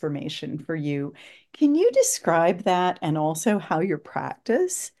transformation for you. Can you describe that and also how your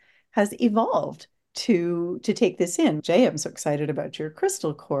practice has evolved to take this in? Jay, I'm so excited about your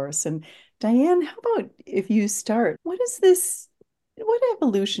crystal course. And Dianne, how about if you start? What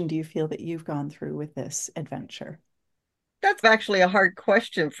evolution do you feel that you've gone through with this adventure? That's actually a hard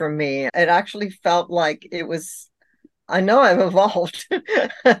question for me. It actually felt like it was, I know I've evolved.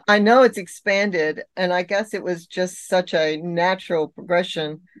 I know it's expanded. And I guess it was just such a natural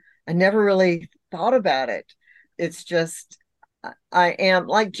progression. I never really thought about it. It's just, I am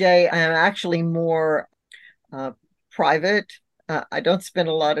like Jay, I am actually more uh, private. I don't spend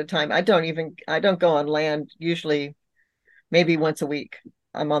a lot of time. I don't go on land usually, maybe once a week.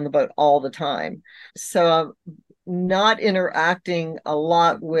 I'm on the boat all the time. So I'm not interacting a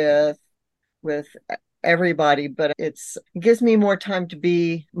lot with everybody, but it gives me more time to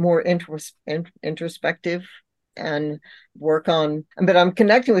be more introspective and work on. But I'm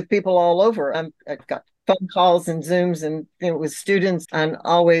connecting with people all over. I've got phone calls and Zooms and with students and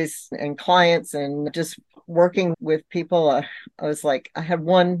always and clients and just working with people. I was like, I had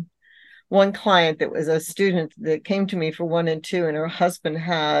one client that was a student that came to me for 1 and 2, and her husband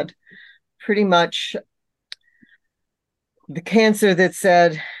had pretty much the cancer that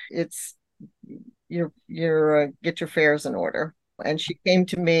said it's get your affairs in order. And she came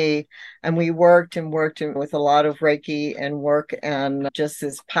to me, and we worked and worked with a lot of Reiki and work. And just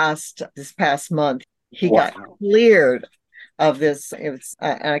this past month, he got Wow. cleared of this. It was,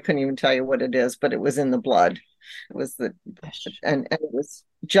 I couldn't even tell you what it is, but it was in the blood. It was and it was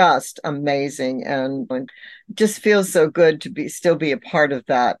just amazing, and it just feels so good to be a part of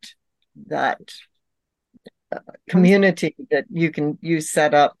that community that you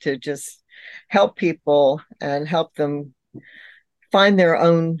set up to just help people and help them find their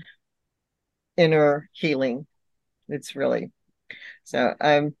own inner healing. It's really so.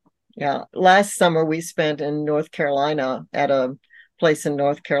 Yeah. Last summer we spent in North Carolina at a place in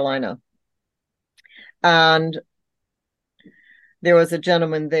North Carolina, and there was a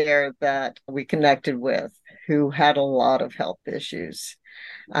gentleman there that we connected with who had a lot of health issues.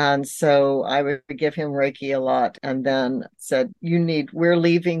 And so I would give him Reiki a lot and then said, we're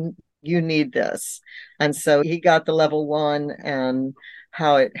leaving, you need this. And so he got the level 1 and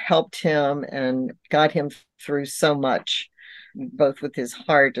how it helped him and got him through so much, both with his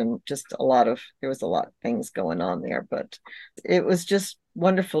heart and just there was a lot of things going on there, but it was just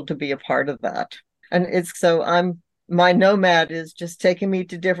wonderful to be a part of that. And my nomad is just taking me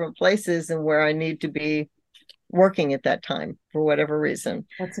to different places and where I need to be working at that time for whatever reason.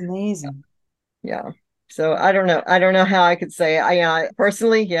 That's amazing. Yeah. So I don't know. I don't know how I could say. I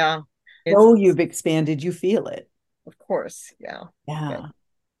personally, yeah. Oh, you've expanded, you feel it. Of course, yeah. But, Yeah,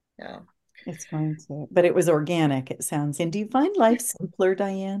 yeah. it's going to. But it was organic, it sounds. And do you find life simpler,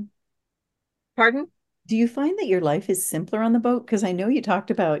 Dianne? Pardon? Do you find that your life is simpler on the boat? Because I know you talked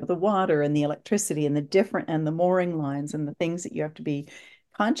about the water and the electricity and the mooring lines and the things that you have to be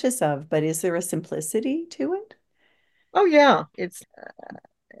conscious of, but is there a simplicity to it? Oh yeah. It's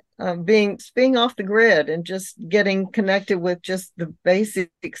being off the grid and just getting connected with just the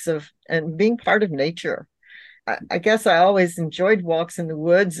basics of and being part of nature. I guess I always enjoyed walks in the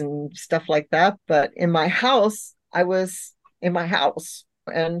woods and stuff like that, but in my house, I was in my house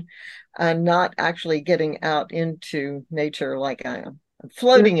and not actually getting out into nature like I am. I'm You're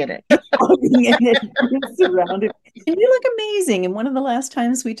floating in it. floating in it, you're surrounded. And you look amazing. And one of the last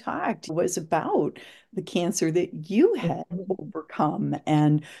times we talked was about the cancer that you had overcome.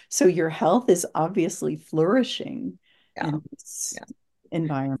 And so your health is obviously flourishing Yeah. in this Yeah.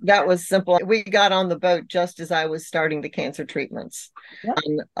 environment. That was simple. We got on the boat just as I was starting the cancer treatments. Yep.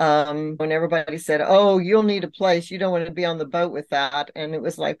 And when everybody said, "Oh, you'll need a place. You don't want to be on the boat with that." And it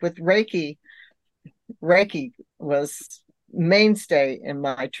was like with Reiki, Reiki was mainstay in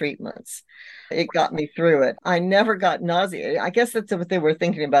my treatments. It got me through it. I never got nauseated. I guess that's what they were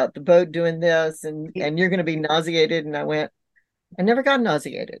thinking about, the boat doing this and you're going to be nauseated. And I never got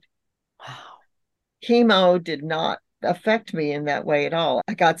nauseated. Wow. Chemo did not affect me in that way at all.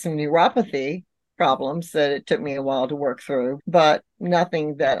 I got some neuropathy problems that it took me a while to work through, but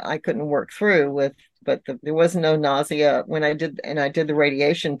nothing that I couldn't work through with. But there was no nausea when I did the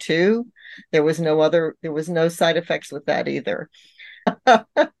radiation too. There was no side effects with that either.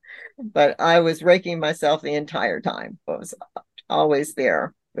 But I was raking myself the entire time. I was always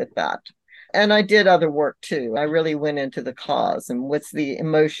there with that. And I did other work too. I really went into the cause and what's the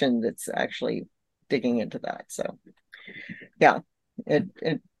emotion that's actually digging into that. So yeah,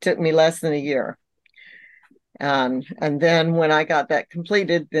 it took me less than a year. And then when I got that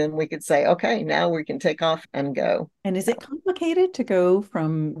completed, then we could say, okay, now we can take off and go. And is it complicated to go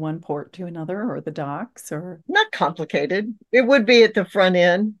from one port to another or the docks or? Not complicated. It would be at the front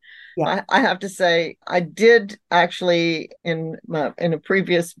end. Yeah. I have to say, I did actually in a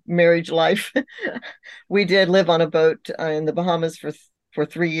previous marriage life, we did live on a boat in the Bahamas for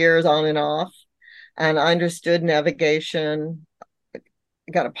 3 years on and off, and I understood navigation. I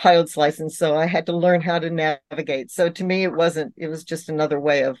got a pilot's license, so I had to learn how to navigate. So to me, it was just another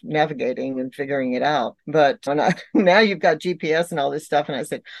way of navigating and figuring it out. But now you've got GPS and all this stuff. And I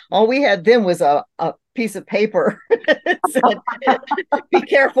said, all we had then was a piece of paper. Said, be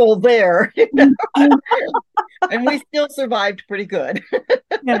careful there. And we still survived pretty good.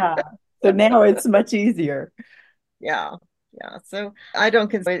 Yeah. So now it's much easier. Yeah. Yeah. So I don't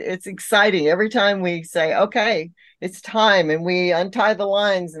consider it's exciting every time we say, okay, it's time, and we untie the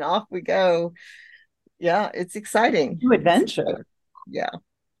lines and off we go. Yeah, it's exciting. New adventure. Yeah,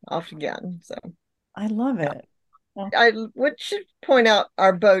 off again. So I love yeah. it. Oh, I would should point out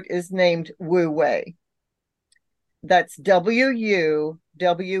our boat is named Wu Wei. That's Wuwei.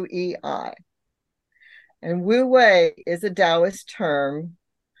 And Wu Wei is a Taoist term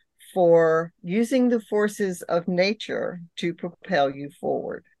for using the forces of nature to propel you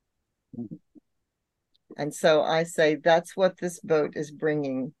forward. And so I say that's what this boat is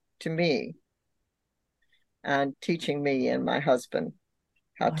bringing to me and teaching me and my husband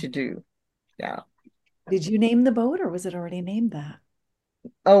how wow. to do. Yeah. Did you name the boat or was it already named that?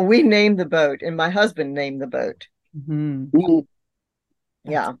 Oh, we named the boat and my husband named the boat. Mhm.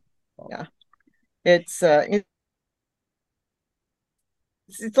 Yeah. Cool. Yeah. It's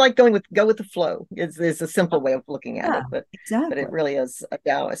like go with the flow. It's a simple way of looking at Yeah, it, but exactly. it really is a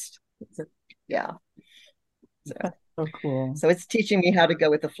Taoist. Yeah. So, That's so cool. so it's teaching me how to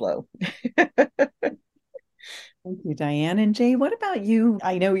go with the flow. Thank you, Diane. And Jay, what about you?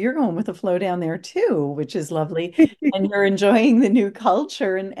 I know you're going with the flow down there too, which is lovely. And you're enjoying the new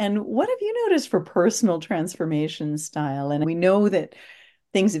culture. And what have you noticed for personal transformation style? And we know that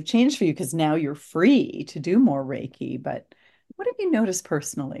things have changed for you because now you're free to do more Reiki. But what have you noticed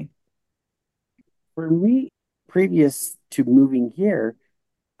personally? For me, previous to moving here,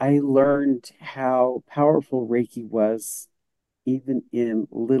 I learned how powerful Reiki was, even in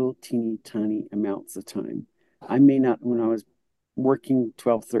little teeny tiny amounts of time. I may not, when I was working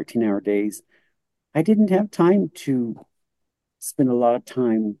 12, 13-hour days, I didn't have time to spend a lot of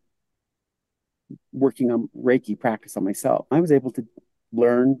time working on Reiki practice on myself. I was able to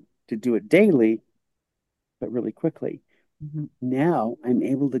learn to do it daily, but really quickly. Mhm. Now I'm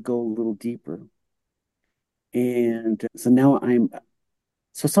able to go a little deeper. And so now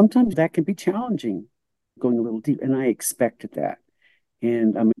so sometimes that can be challenging going a little deep. And I expected that.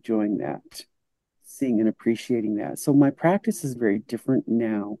 And I'm enjoying that, seeing and appreciating that. So my practice is very different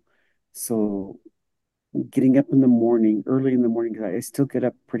now. So getting up in the morning, early in the morning, because I still get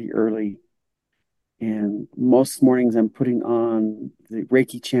up pretty early. And most mornings I'm putting on the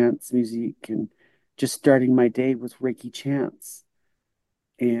Reiki chants music and just starting my day with Reiki chants.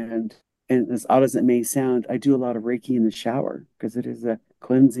 And and as odd as it may sound, I do a lot of Reiki in the shower because it is a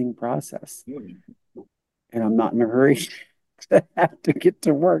cleansing process. And I'm not in a hurry to have to get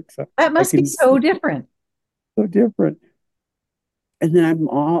to work. So That I must be can so see different. so different. And then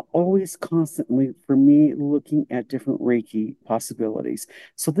always constantly, for me, looking at different Reiki possibilities.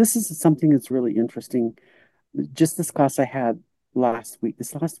 So this is something that's really interesting. Just this class I had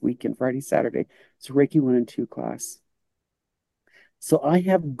this last weekend, Friday, Saturday, it's a Reiki 1 and 2 class. So I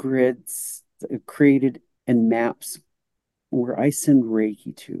have grids created and maps where I send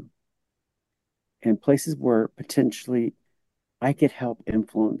Reiki to and places where potentially I could help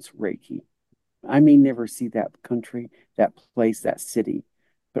influence Reiki. I may never see that country, that place, that city,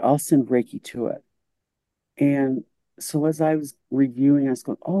 but I'll send Reiki to it. And so as I was reviewing, I was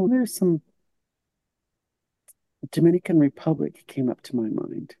going, oh, there's some Dominican Republic came up to my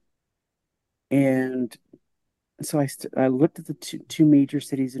mind. And so I looked at the two major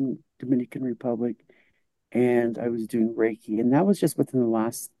cities in Dominican Republic and I was doing Reiki. And that was just within the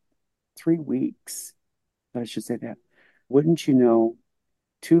last 3 weeks. I should say that. Wouldn't you know,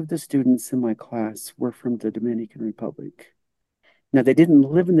 two of the students in my class were from the Dominican Republic. Now, they didn't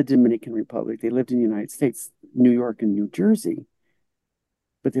live in the Dominican Republic. They lived in the United States, New York and New Jersey,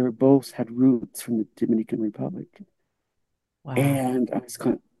 but they were both had roots from the Dominican Republic. Wow. And I was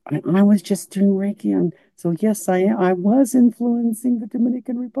kind I was just doing Reiki. And so, yes, I was influencing the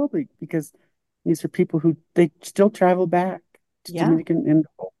Dominican Republic because these are people who they still travel back to Yeah. Dominican and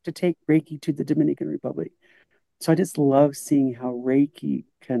hope to take Reiki to the Dominican Republic. So I just love seeing how Reiki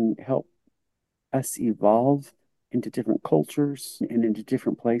can help us evolve into different cultures and into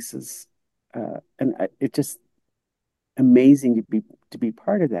different places. It just amazing to be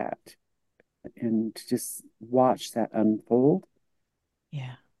part of that and to just watch that unfold.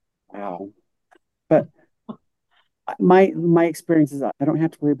 Yeah. Wow. But my experience is I don't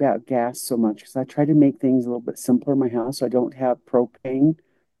have to worry about gas so much because I try to make things a little bit simpler in my house. So I don't have propane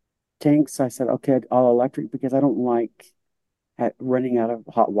tanks. So I said, okay, all electric because I don't like running out of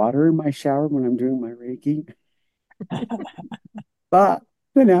hot water in my shower when I'm doing my Reiki. But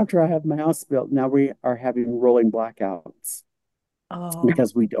then after I have my house built, now we are having rolling blackouts Oh,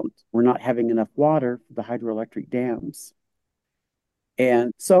 because we're not having enough water for the hydroelectric dams.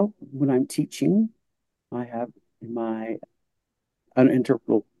 And so when I'm teaching, I have my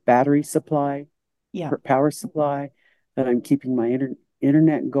uninterruptible battery supply, yeah. power supply, that I'm keeping my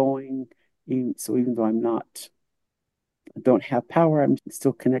internet going. So even though I don't have power, I'm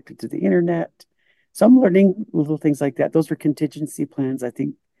still connected to the internet. So I'm learning little things like that. Those are contingency plans I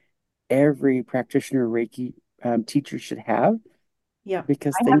think every practitioner Reiki teacher should have Yeah.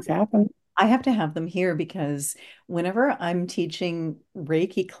 because I have things happen. I have to have them here because whenever I'm teaching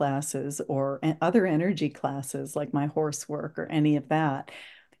Reiki classes or other energy classes like my horse work or any of that,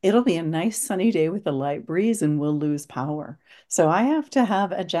 it'll be a nice sunny day with a light breeze and we'll lose power. So I have to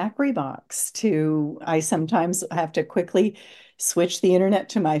have a Jackery box I sometimes have to quickly switch the internet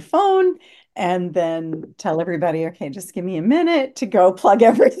to my phone and then tell everybody, okay, just give me a minute to go plug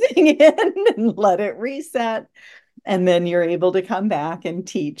everything in and let it reset. And then you're able to come back and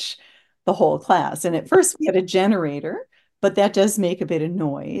teach the whole class. And at first we had a generator, but that does make a bit of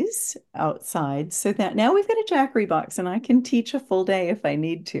noise outside. So that now we've got a Jackery box and I can teach a full day if I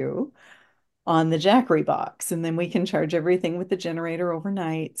need to on the Jackery box. And then we can charge everything with the generator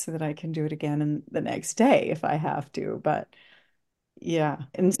overnight so that I can do it again the next day if I have to. But yeah.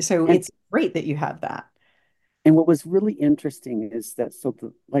 And so And it's great that you have that. and what was really interesting is that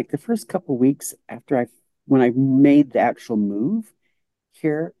like the first couple weeks after I when I made the actual move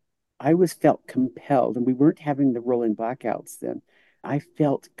here, I was felt compelled, and we weren't having the rolling blackouts then. I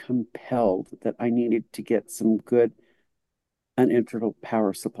felt compelled that I needed to get some good uninterruptible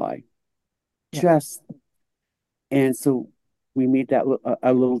power supply. Yeah. Just and so we made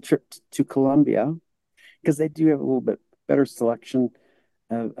a little trip to Colombia because they do have a little bit better selection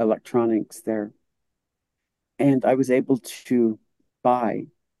of electronics there. And I was able to buy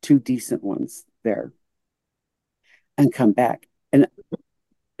two decent ones there and come back. And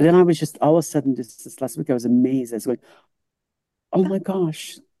then I was just all of a sudden, just this last week, I was amazed. I was going, oh my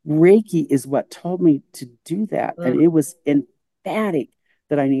gosh, Reiki is what told me to do that. And Mm. it was emphatic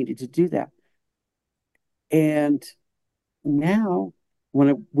that I needed to do that. And now,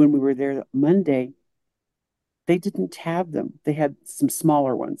 when we were there Monday, they didn't have them. They had some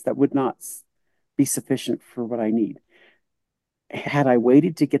smaller ones that would not be sufficient for what I need. Had I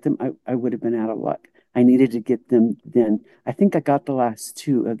waited to get them, I would have been out of luck. I needed to get them then. I think I got the last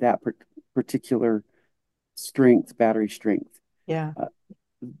two of that particular strength, battery strength, Yeah. uh,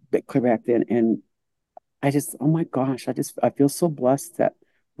 clear back then. And I just, oh my gosh, I feel so blessed that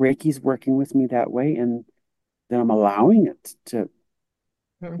Reiki's working with me that way, and that I'm allowing it to,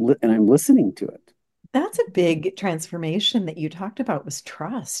 Mm. and I'm listening to it. That's a big transformation that you talked about was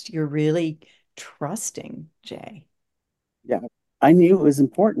trust. You're really trusting, Jay. Yeah, I knew it was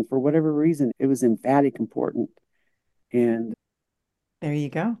important for whatever reason. It was emphatic important, and There you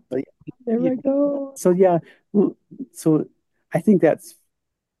go. so, yeah, there You, I go. So yeah, so I think that's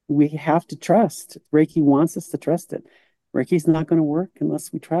we have to trust. Reiki wants us to trust it. Reiki's not going to work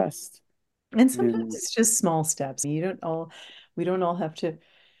unless we trust. and sometimes And it's just small steps. We don't all have to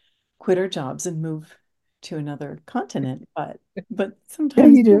quit our jobs and move to another continent, but yeah,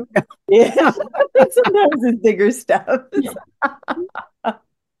 sometimes, you do. yeah, sometimes it's bigger steps. But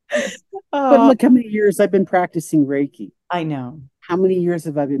Oh, look how many years I've been practicing Reiki. I know. How many years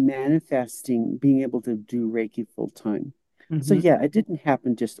have I been manifesting being able to do Reiki full time? So Mhm. yeah, it didn't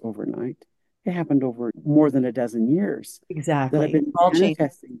happen just overnight. It happened over more than a dozen years that I've Exactly. been All change.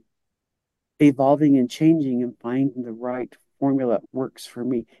 manifesting, evolving and changing and finding the right formula that works for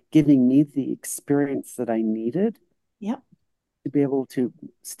me, giving me the experience that I needed Yep. to be able to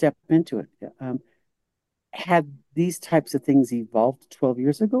step into it. Had these types of things evolved 12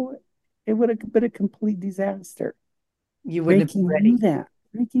 years ago, it would have been a complete disaster. You wouldn't have Reiki been knew ready. that.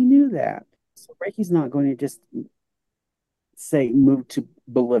 Reiki knew that. So Reiki's not going to just say move to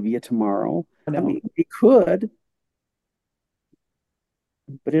Bolivia tomorrow. I No. mean, it could,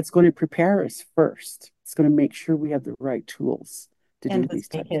 but it's going to prepare us first. It's going to make sure we have the right tools to And do just these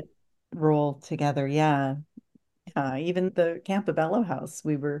make types of it roll together. Yeah. Even the Campobello house,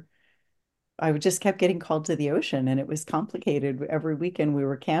 I just kept getting called to the ocean and it was complicated. Every weekend we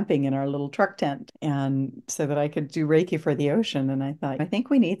were camping in our little truck tent and so that I could do Reiki for the ocean. And I thought, I think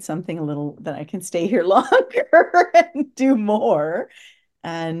we need something a little that I can stay here longer and do more.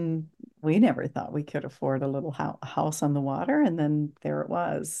 And we never thought we could afford a little house on the water. And then there it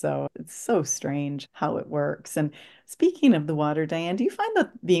was. So it's so strange how it works. And speaking of the water, Diane, do you find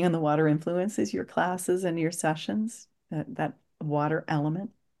that being on the water influences your classes and your sessions, that water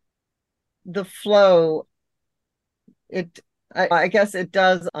element? The flow, it I guess it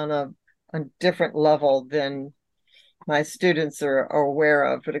does on a different level than my students are aware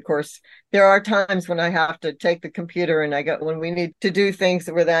of. But of course, there are times when I have to take the computer and I go when we need to do things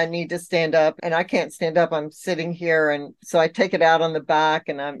where I need to stand up and I can't stand up. I'm sitting here, and so I take it out on the back,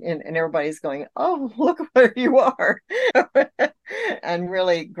 and and everybody's going, "Oh, look where you are," and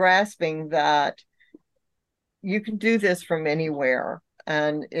really grasping that you can do this from anywhere.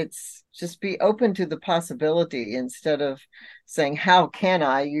 And it's just be open to the possibility instead of saying, how can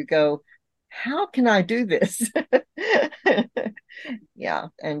I? You go, how can I do this? Yeah,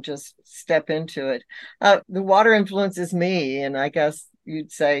 and just step into it. The water influences me, and I guess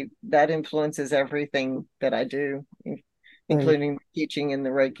you'd say that influences everything that I do, Very including teaching in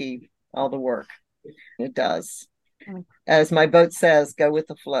the Reiki, all the work. It does. cool. As my boat says, go with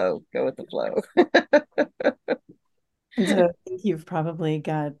the flow, go with the flow. And so I think you've probably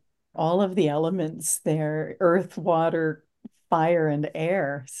got all of the elements there, earth, water, fire, and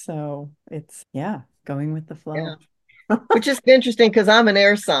air. So it's, yeah, going with the Yeah, flow. which is interesting because I'm an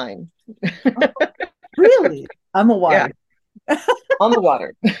air sign. Really? I'm a Yeah, water on the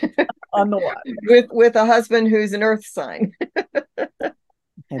water on the water. with a husband who's an earth sign. Okay,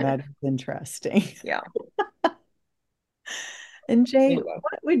 that is interesting. Yeah. And Jay, Anyway,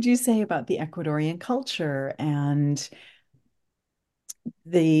 what would you say about the Ecuadorian culture and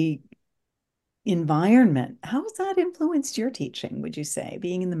the environment? How has that influenced your teaching, would you say,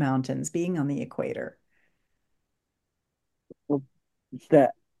 being in the mountains, being on the equator? well,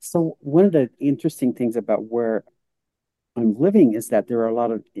 that. So one of the interesting things about where I'm living is that there are a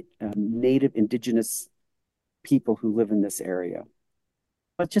lot of native indigenous people who live in this area.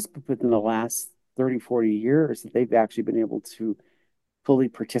 But just within the last 30, 40 years, they've actually been able to fully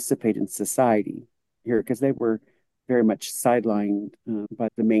participate in society here because they were very much sidelined by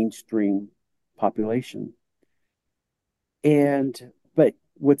the mainstream population. But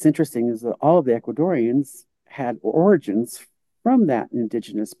what's interesting is that all of the Ecuadorians had origins from that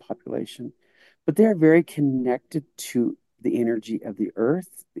indigenous population, but they're very connected to the energy of the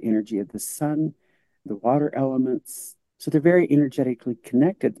earth, the energy of the sun, the water elements. So they're very energetically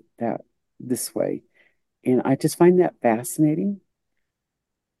connected that this way. And I just find that fascinating.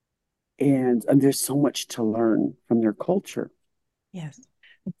 And there's so much to learn from their culture. Yes.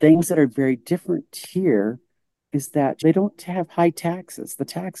 Things that are very different here is that they don't have high taxes. The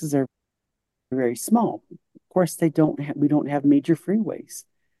taxes are very small. Of course, we don't have major freeways.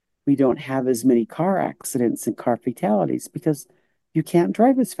 We don't have as many car accidents and car fatalities because you can't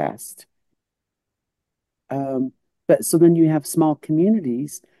drive as fast. Um, but so then you have small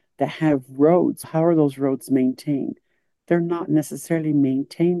communities that have roads. How are those roads maintained? They're not necessarily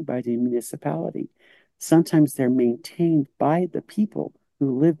maintained by the municipality. Sometimes they're maintained by the people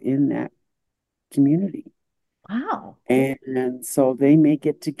who live in that community. Wow. And so they may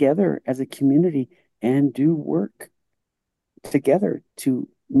get together as a community and do work together to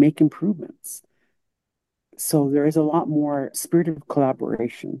make improvements. So there is a lot more spirit of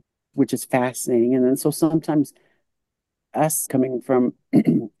collaboration, which is fascinating. And then so sometimes us coming from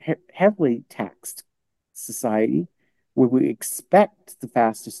heavily taxed society, where we expect the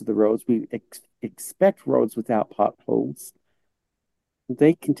fastest of the roads, we expect roads without potholes,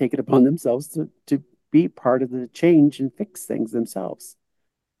 they can take it upon themselves to be part of the change and fix things themselves.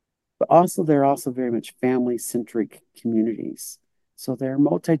 But also, they're also very much family centric communities. So they're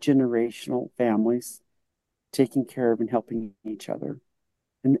multi generational families taking care of and helping each other.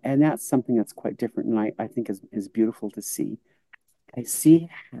 And that's something that's quite different. And I think is beautiful to see. I see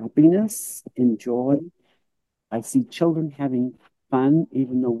happiness and joy. I see children having fun,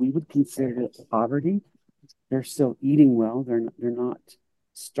 even though we would consider it poverty. They're still eating well. They're not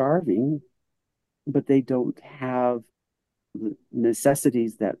starving, but they don't have the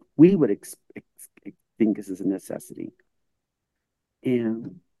necessities that we would think is a necessity.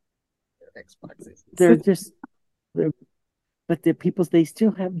 And they're just they're but the people they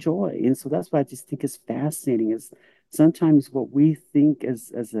still have joy. And so that's what I just think is fascinating is sometimes what we think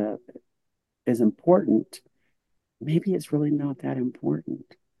as important, maybe it's really not that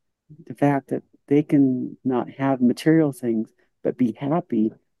important. The fact that they can not have material things but be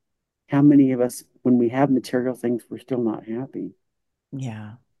happy. How many of us, when we have material things, we're still not happy?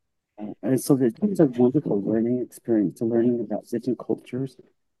 Yeah. And so it's a wonderful learning experience to learning about different cultures.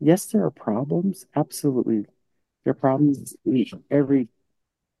 Yes, there are problems. Absolutely. There are problems in every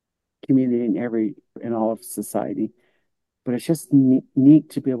community and in all of society. But it's just neat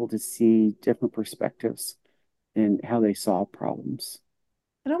to be able to see different perspectives and how they solve problems.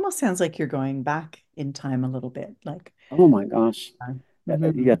 It almost sounds like you're going back in time a little bit. Like, Oh my gosh. Yeah,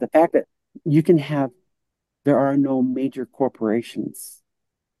 mhm. the fact that you can have, there are no major corporations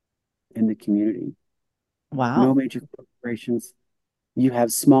in the community, no Wow. major corporations. You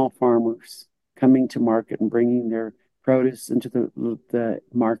have small farmers coming to market and bringing their produce into the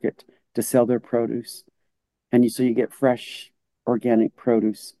market to sell their produce. So you get fresh organic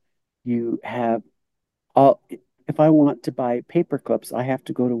produce. You have all, if I want to buy paper clips, I have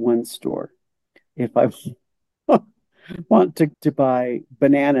to go to one store. If I want to buy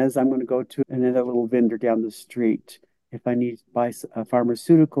bananas, I'm going to go to another little vendor down the street. If I need to buy a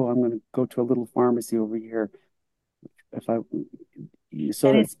pharmaceutical, I'm going to go to a little pharmacy over here. If I So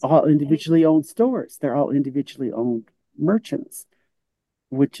And it's all individually owned stores. They're all individually owned merchants,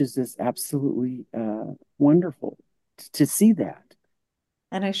 which is just absolutely wonderful to see that.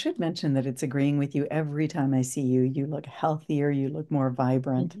 I should mention that it's agreeing with you every time I see you. You look healthier, you look more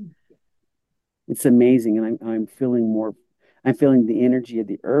vibrant. It's amazing, and I'm feeling more. I'm feeling the energy of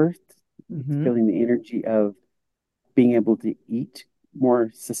the earth, Hmm. feeling the energy of being able to eat more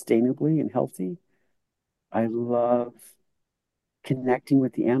sustainably and healthy. I love connecting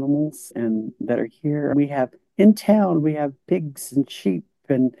with the animals and that are here. We have in town, we have pigs and sheep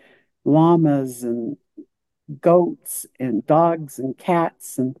and llamas and goats and dogs and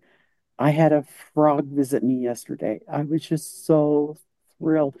cats. And I had a frog visit me yesterday. I was just so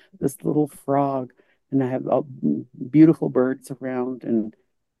thrilled. This little frog, and I have beautiful birds around, and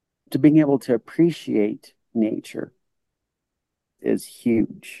to being able to appreciate nature is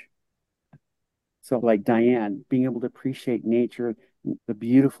huge. So, like Dianne, being able to appreciate nature, the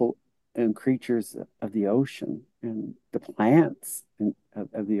beautiful creatures of the ocean and the plants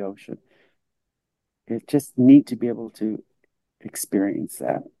of the ocean. It's just neat to be able to experience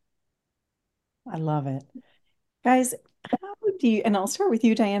that. I love it. Guys, how do you, and I'll start with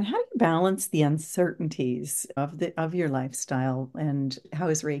you, Diane, how do you balance the uncertainties of your lifestyle and how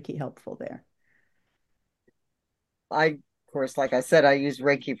is Reiki helpful there? I course, like I said, I use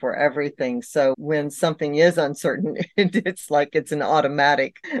Reiki for everything. So when something is uncertain, it's like it's an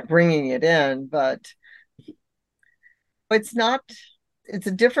automatic bringing it in, but it's not, it's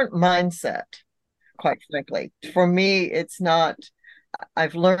a different mindset, quite frankly. For me, it's not,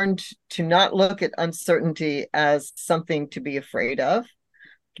 I've learned to not look at uncertainty as something to be afraid of,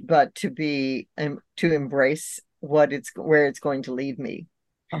 but to embrace what it's where it's going to lead me.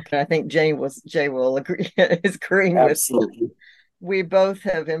 Okay. And I think Jay will agree is agreeing with me. Absolutely. We both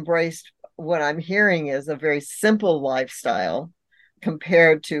have embraced what I'm hearing is a very simple lifestyle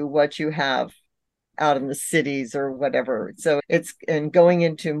compared to what you have out in the cities or whatever. So it's and going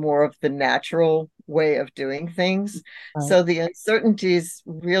into more of the natural way of doing things. Right. So the uncertainties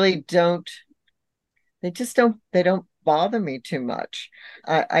really they don't bother me too much.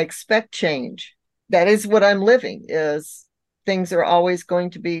 I expect change. That is what I'm living is things are always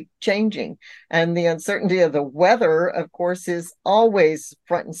going to be changing. And the uncertainty of the weather, of course, is always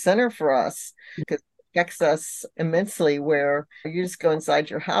front and center for us because it affects us immensely where you just go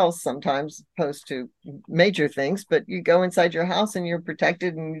inside your house sometimes opposed to major things, but you go inside your house and you're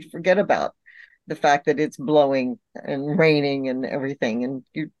protected and you forget about the fact that it's blowing and raining and everything. And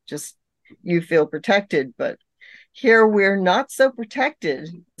you feel protected, but here we're not so protected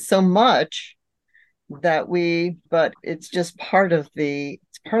so much but it's just it's part of the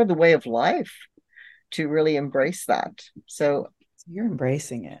way of life to really embrace that. So You're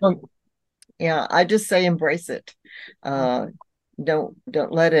embracing it. yeah, I just say embrace it. Uh, don't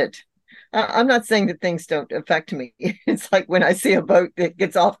let it. I'm not saying that things don't affect me. It's like when I see a boat that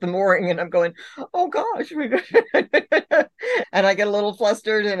gets off the mooring and I'm going, oh gosh, and I get a little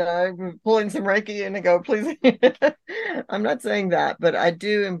flustered and I'm pulling some Reiki and I go, please. I'm not saying that, but I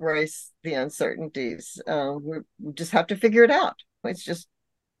do embrace the uncertainties. We just have to figure it out. It's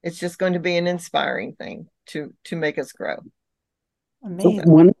just going to be an inspiring thing to make us grow. So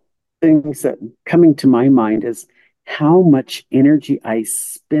Amazing. one of the things that coming to my mind is how much energy I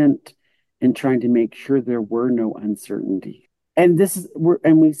spent in trying to make sure there were no uncertainty. And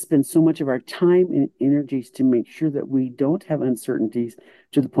we spend so much of our time and energies to make sure that we don't have uncertainties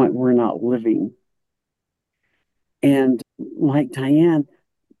to the point where we're not living. And like Dianne,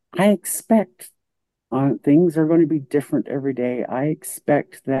 I expect things are going to be different every day. I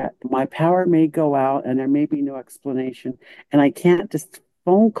expect that my power may go out and there may be no explanation, and I can't just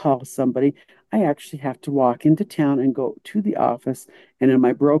phone call somebody. I actually have to walk into town and go to the office and in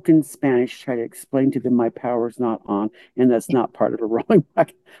my broken Spanish try to explain to them my power's not on and that's not part of a rolling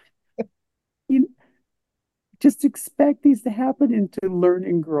back. You know, just expect these to happen and to learn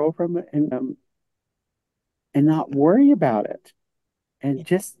and grow from it and not worry about it. And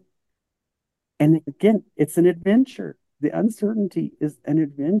just and again, it's an adventure. The uncertainty is an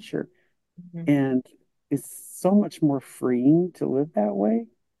adventure. Mhm. And it's so much more freeing to live that way.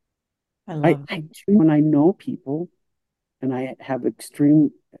 I love I do when I know people and I have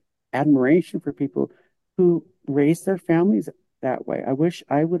extreme admiration for people who raise their families that way. I wish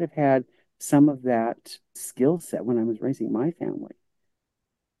I would have had some of that skill set when I was raising my family.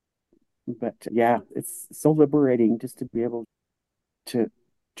 But yeah, it's so liberating just to be able to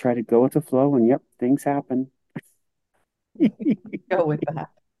try to go with the flow and yep, things happen. go with that.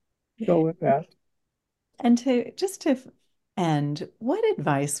 Go with that. And to end, what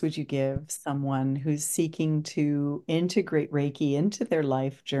advice would you give someone who's seeking to integrate Reiki into their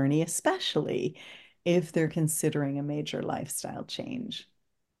life journey, especially if they're considering a major lifestyle change?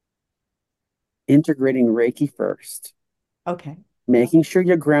 Integrating Reiki first, Okay. making sure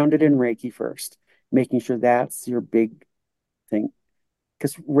you're grounded in Reiki first, making sure that's your big thing.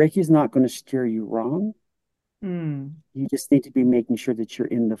 Because Reiki is not going to steer you wrong. Mm, You just need to be making sure that you're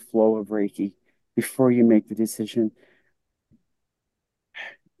in the flow of Reiki before you make the decision.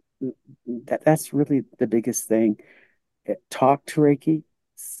 That's really the biggest thing. Talk to Reiki,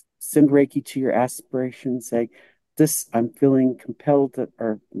 send Reiki to your aspirations. Say, this, I'm feeling compelled to,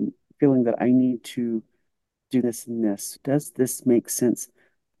 or feeling that I need to do this and this. Does this make sense?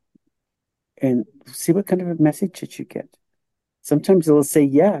 And see what kind of a message that you get. Sometimes it'll say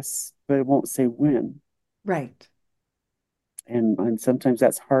yes, but it won't say when. right. And sometimes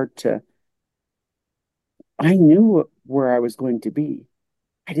that's hard to. I knew where I was going to be.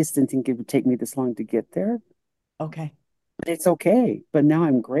 I just didn't think it would take me this long to get there. Okay. But it's okay. But now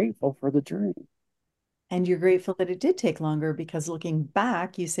I'm grateful for the journey. And you're grateful that it did take longer because looking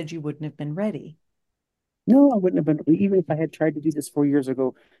back, you said you wouldn't have been ready. No, I wouldn't have been, even if I had tried to do this 4 years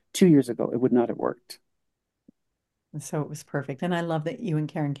ago, 2 years ago, it would not have worked. So it was perfect. And I love that you and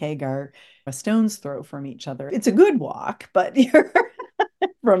Karen Kaig are a stone's throw from each other. It's a good walk, but you're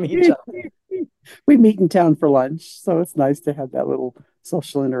from each other. We meet in town for lunch, so it's nice to have that little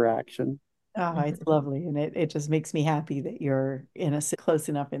social interaction. Oh, it's lovely. And it just makes me happy that you're in a close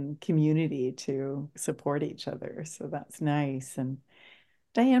enough in community to support each other. So that's nice. And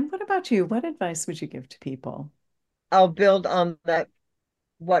Dianne, what about you? What advice would you give to people? I'll build on that,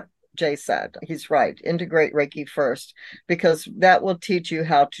 what Jay said. He's right. Integrate Reiki first, because that will teach you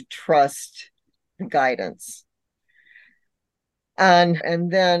how to trust the guidance. And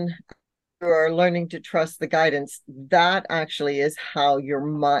then you are learning to trust the guidance. That actually is how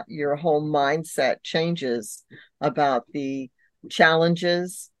your whole mindset changes about the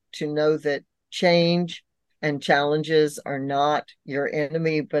challenges, to know that change and challenges are not your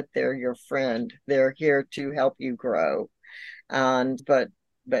enemy, but they're your friend. They're here to help you grow. And but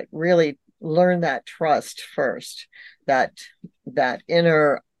really learn that trust first, that that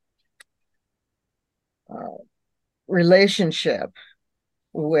inner uh, relationship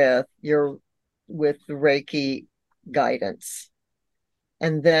with your with the Reiki guidance.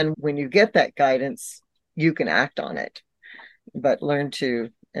 And then when you get that guidance, you can act on it. But learn to,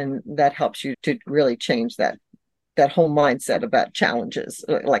 and that helps you to really change that whole mindset about challenges,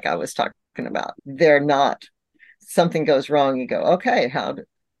 like I was talking about. They're not, something goes wrong, you go, okay,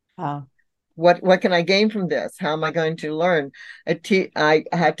 Uh, what can I gain from this? How am I going to learn? I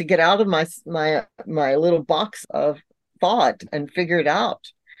had to get out of my little box of thought and figure it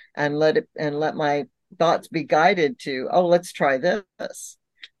out, and let my thoughts be guided to, oh, let's try this.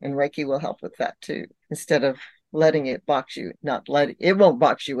 And Reiki will help with that too, instead of letting it box you. Not let it won't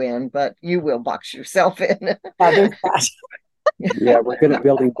box you in, but you will box yourself in. yeah, there's that. Yeah, we're good at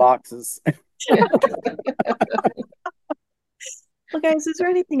building boxes. Well, guys, is there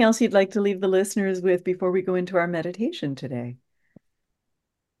anything else you'd like to leave the listeners with before we go into our meditation today?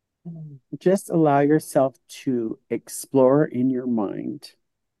 Just allow yourself to explore in your mind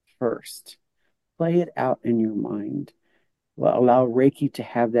first. Play it out in your mind. Allow Reiki to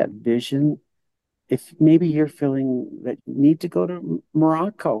have that vision. If maybe you're feeling that you need to go to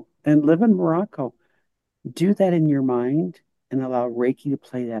Morocco and live in Morocco, do that in your mind and allow Reiki to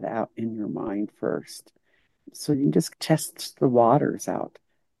play that out in your mind first. So you can just test the waters out.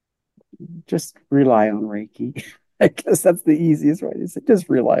 Just rely on Reiki. I guess that's the easiest way to say. Just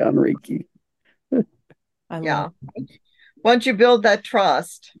rely on Reiki. I love Yeah. Once you build that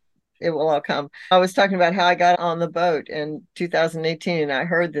trust, it will all come. I was talking about how I got on the boat in 2018, and I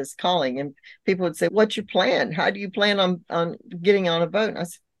heard this calling, and people would say, "What's your plan? How do you plan on getting on a boat?" And I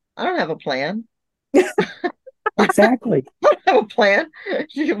said, "I don't have a plan. Exactly. I don't have a plan.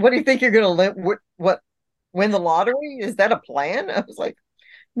 What do you think you're going to live? What win the lottery? Is that a plan?" I was like,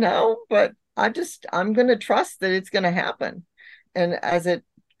 "No, but I'm going to trust that it's going to happen." And as it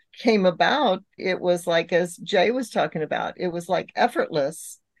came about, it was like, as Jay was talking about, it was like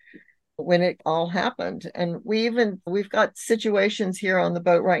effortless when it all happened. And we've got situations here on the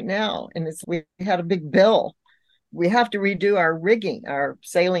boat right now, and we had a big bill. We have to redo our rigging, our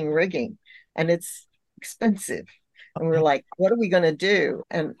sailing rigging, and it's expensive. And we're it. like, what are we going to do?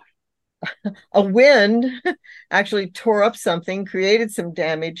 And a wind actually tore up something, created some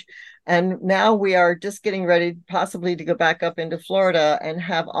damage. And now we are just getting ready, possibly, to go back up into Florida and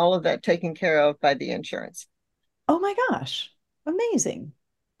have all of that taken care of by the insurance. Oh my gosh. Amazing.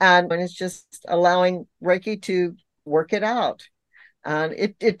 And it's just allowing Reiki to work it out. And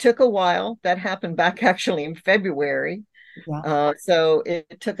it took a while. That happened back actually in February. Yeah. So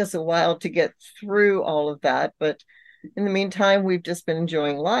it took us a while to get through all of that. But in the meantime, we've just been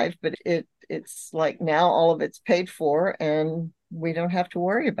enjoying life. But it's like now all of it's paid for, and we don't have to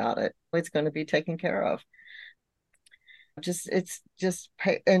worry about it. It's going to be taken care of. It's just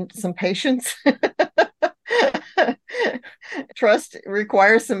and some patience. Trust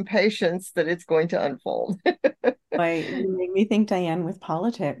requires some patience that it's going to unfold. You make me think, Diane, with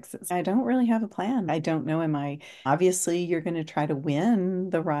politics. I don't really have a plan. I don't know. Obviously, you're going to try to win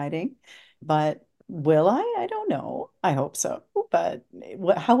the riding, but will I? I don't know. I hope so. But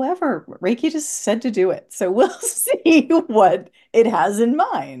however, Reiki just said to do it. So we'll see what it has in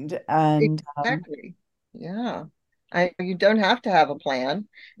mind. And Exactly. Yeah. You don't have to have a plan.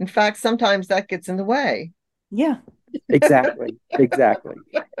 In fact, sometimes that gets in the way. yeah, Exactly. Exactly.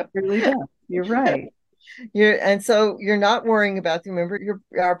 it really does. You're right. And so you're not worrying about, remember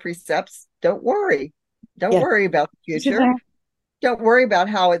our precepts. Don't worry. Don't Yeah. worry about the To future. that, Don't worry about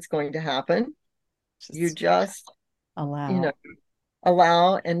how it's going to happen. You just just, you know, allow.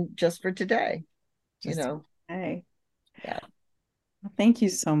 allow, and just for today, you Just know. okay. Yeah. Well, thank you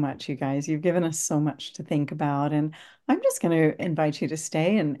so much, you guys. You've given us so much to think about. And I'm just going to invite you to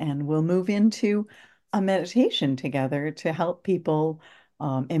stay and we'll move into a meditation together to help people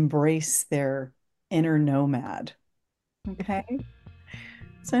embrace their inner nomad. Okay.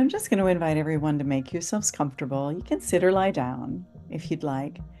 So I'm just going to invite everyone to make yourselves comfortable. You can sit or lie down if you'd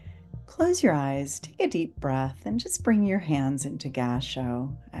like. Close your eyes, take a deep breath, and just bring your hands into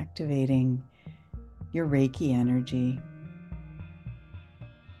Gasho, activating your Reiki energy.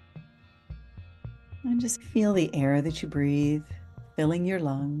 And just feel the air that you breathe filling your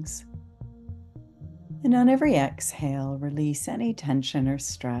lungs. And on every exhale, release any tension or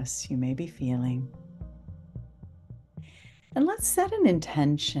stress you may be feeling. And let's set an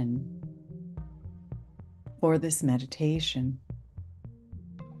intention for this meditation.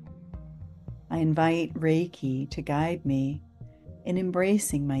 I invite Reiki to guide me in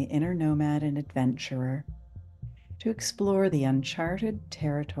embracing my inner nomad and adventurer, to explore the uncharted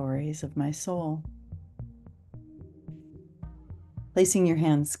territories of my soul. Placing your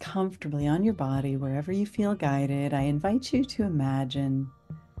hands comfortably on your body wherever you feel guided, I invite you to imagine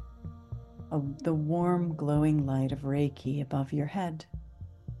the warm, glowing light of Reiki above your head.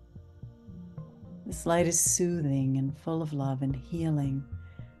 This light is soothing and full of love and healing.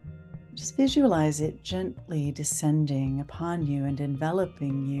 Just visualize it gently descending upon you and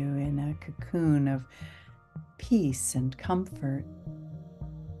enveloping you in a cocoon of peace and comfort.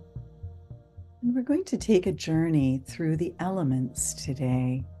 And we're going to take a journey through the elements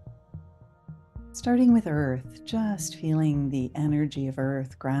today. Starting with earth, just feeling the energy of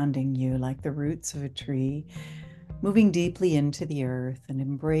earth grounding you like the roots of a tree, moving deeply into the earth, and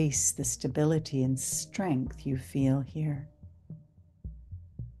embrace the stability and strength you feel here.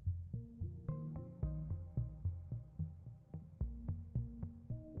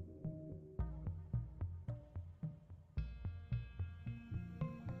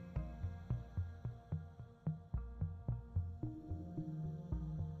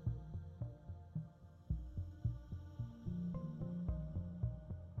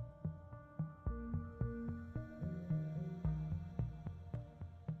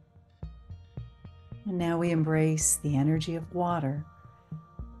 And now we embrace the energy of water,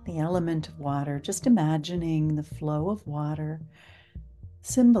 the element of water, just imagining the flow of water,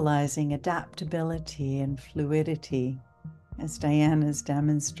 symbolizing adaptability and fluidity, as Dianne has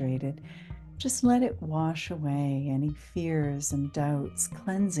demonstrated. Just let it wash away any fears and doubts,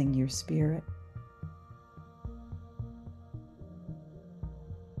 cleansing your spirit.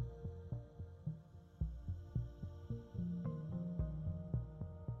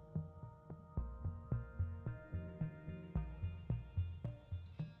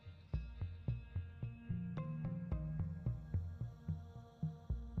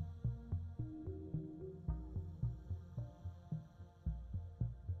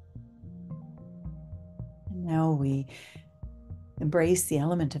 And now we embrace the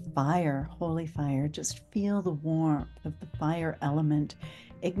element of fire, holy fire. Just feel the warmth of the fire element,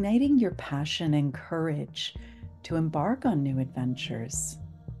 igniting your passion and courage to embark on new adventures.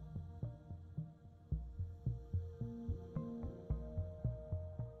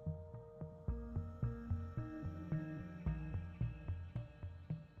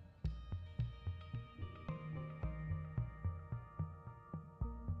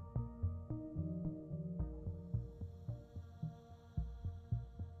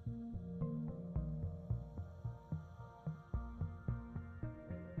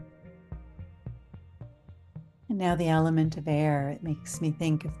 And now the element of air, it makes me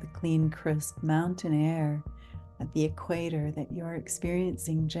think of the clean, crisp mountain air at the equator that you're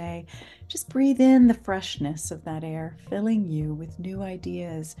experiencing, Jay. Just breathe in the freshness of that air, filling you with new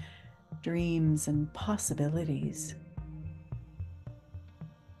ideas, dreams, and possibilities.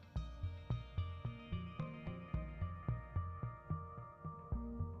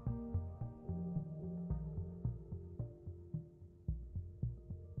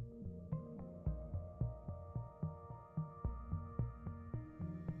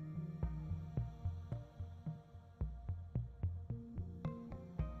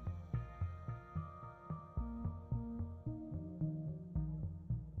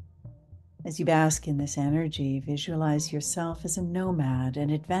 As you bask in this energy, visualize yourself as a nomad,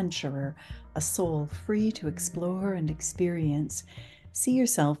 an adventurer, a soul free to explore and experience. See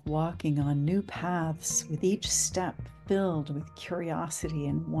yourself walking on new paths, with each step filled with curiosity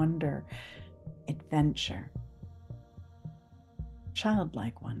and wonder, adventure,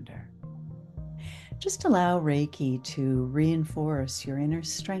 childlike wonder. Just allow Reiki to reinforce your inner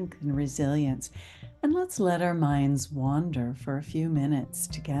strength and resilience, and let's let our minds wander for a few minutes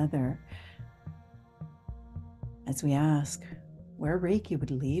together as we ask where Reiki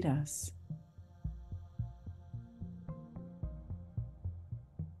would lead us.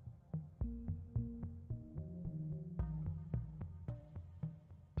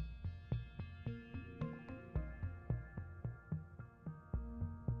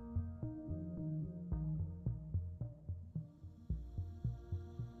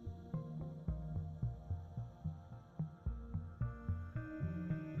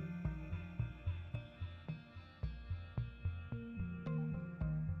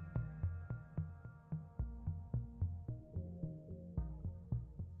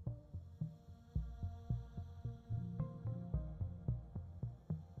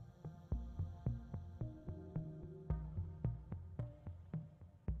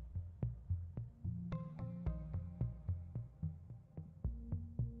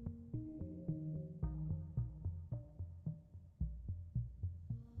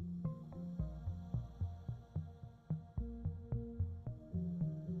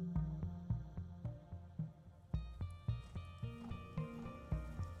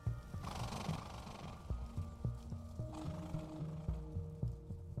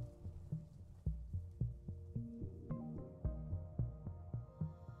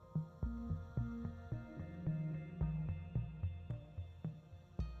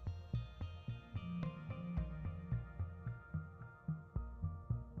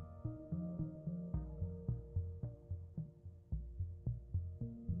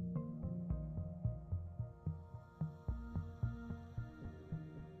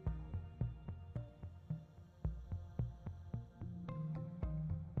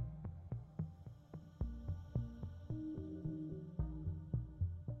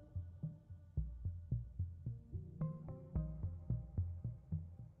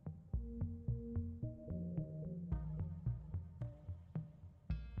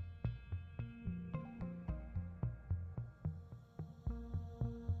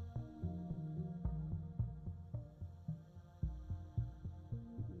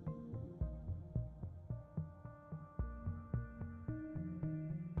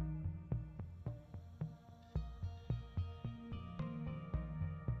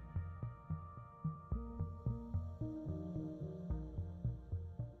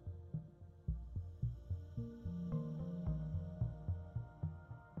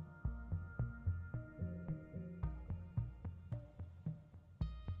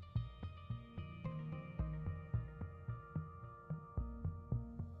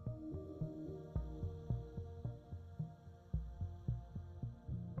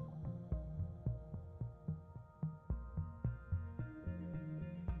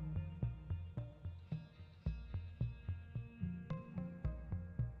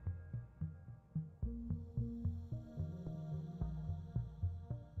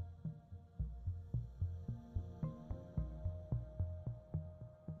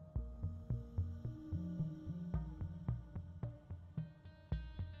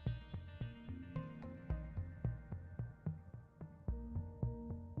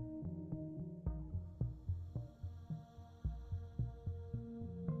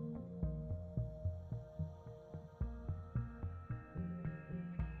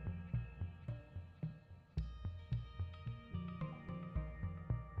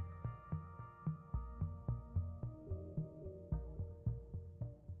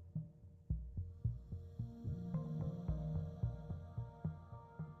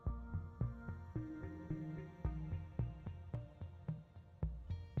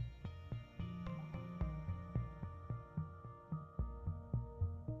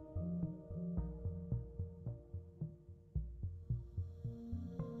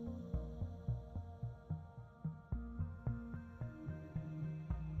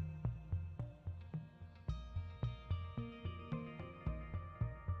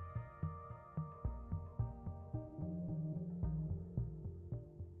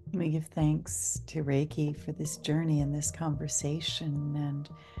 We give thanks to Reiki for this journey and this conversation, and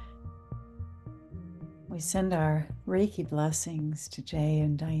we send our Reiki blessings to Jay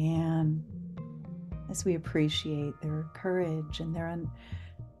and Dianne as we appreciate their courage and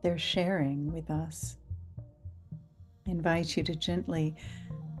their sharing with us. I invite you to gently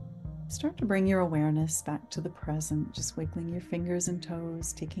start to bring your awareness back to the present, just wiggling your fingers and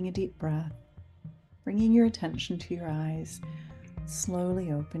toes, taking a deep breath, bringing your attention to your eyes.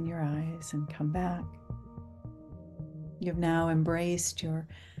 Slowly open your eyes and come back. You've now embraced your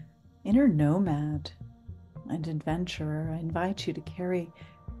inner nomad and adventurer. I invite you to carry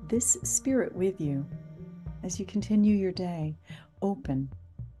this spirit with you as you continue your day, open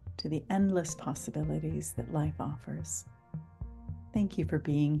to the endless possibilities that life offers. Thank you for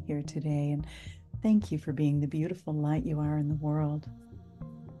being here today, and thank you for being the beautiful light you are in the world.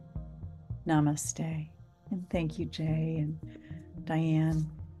 Namaste. And thank you, Jay and Dianne.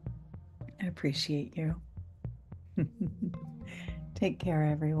 I appreciate you. Take care,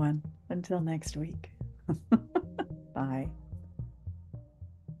 everyone. Until next week. Bye.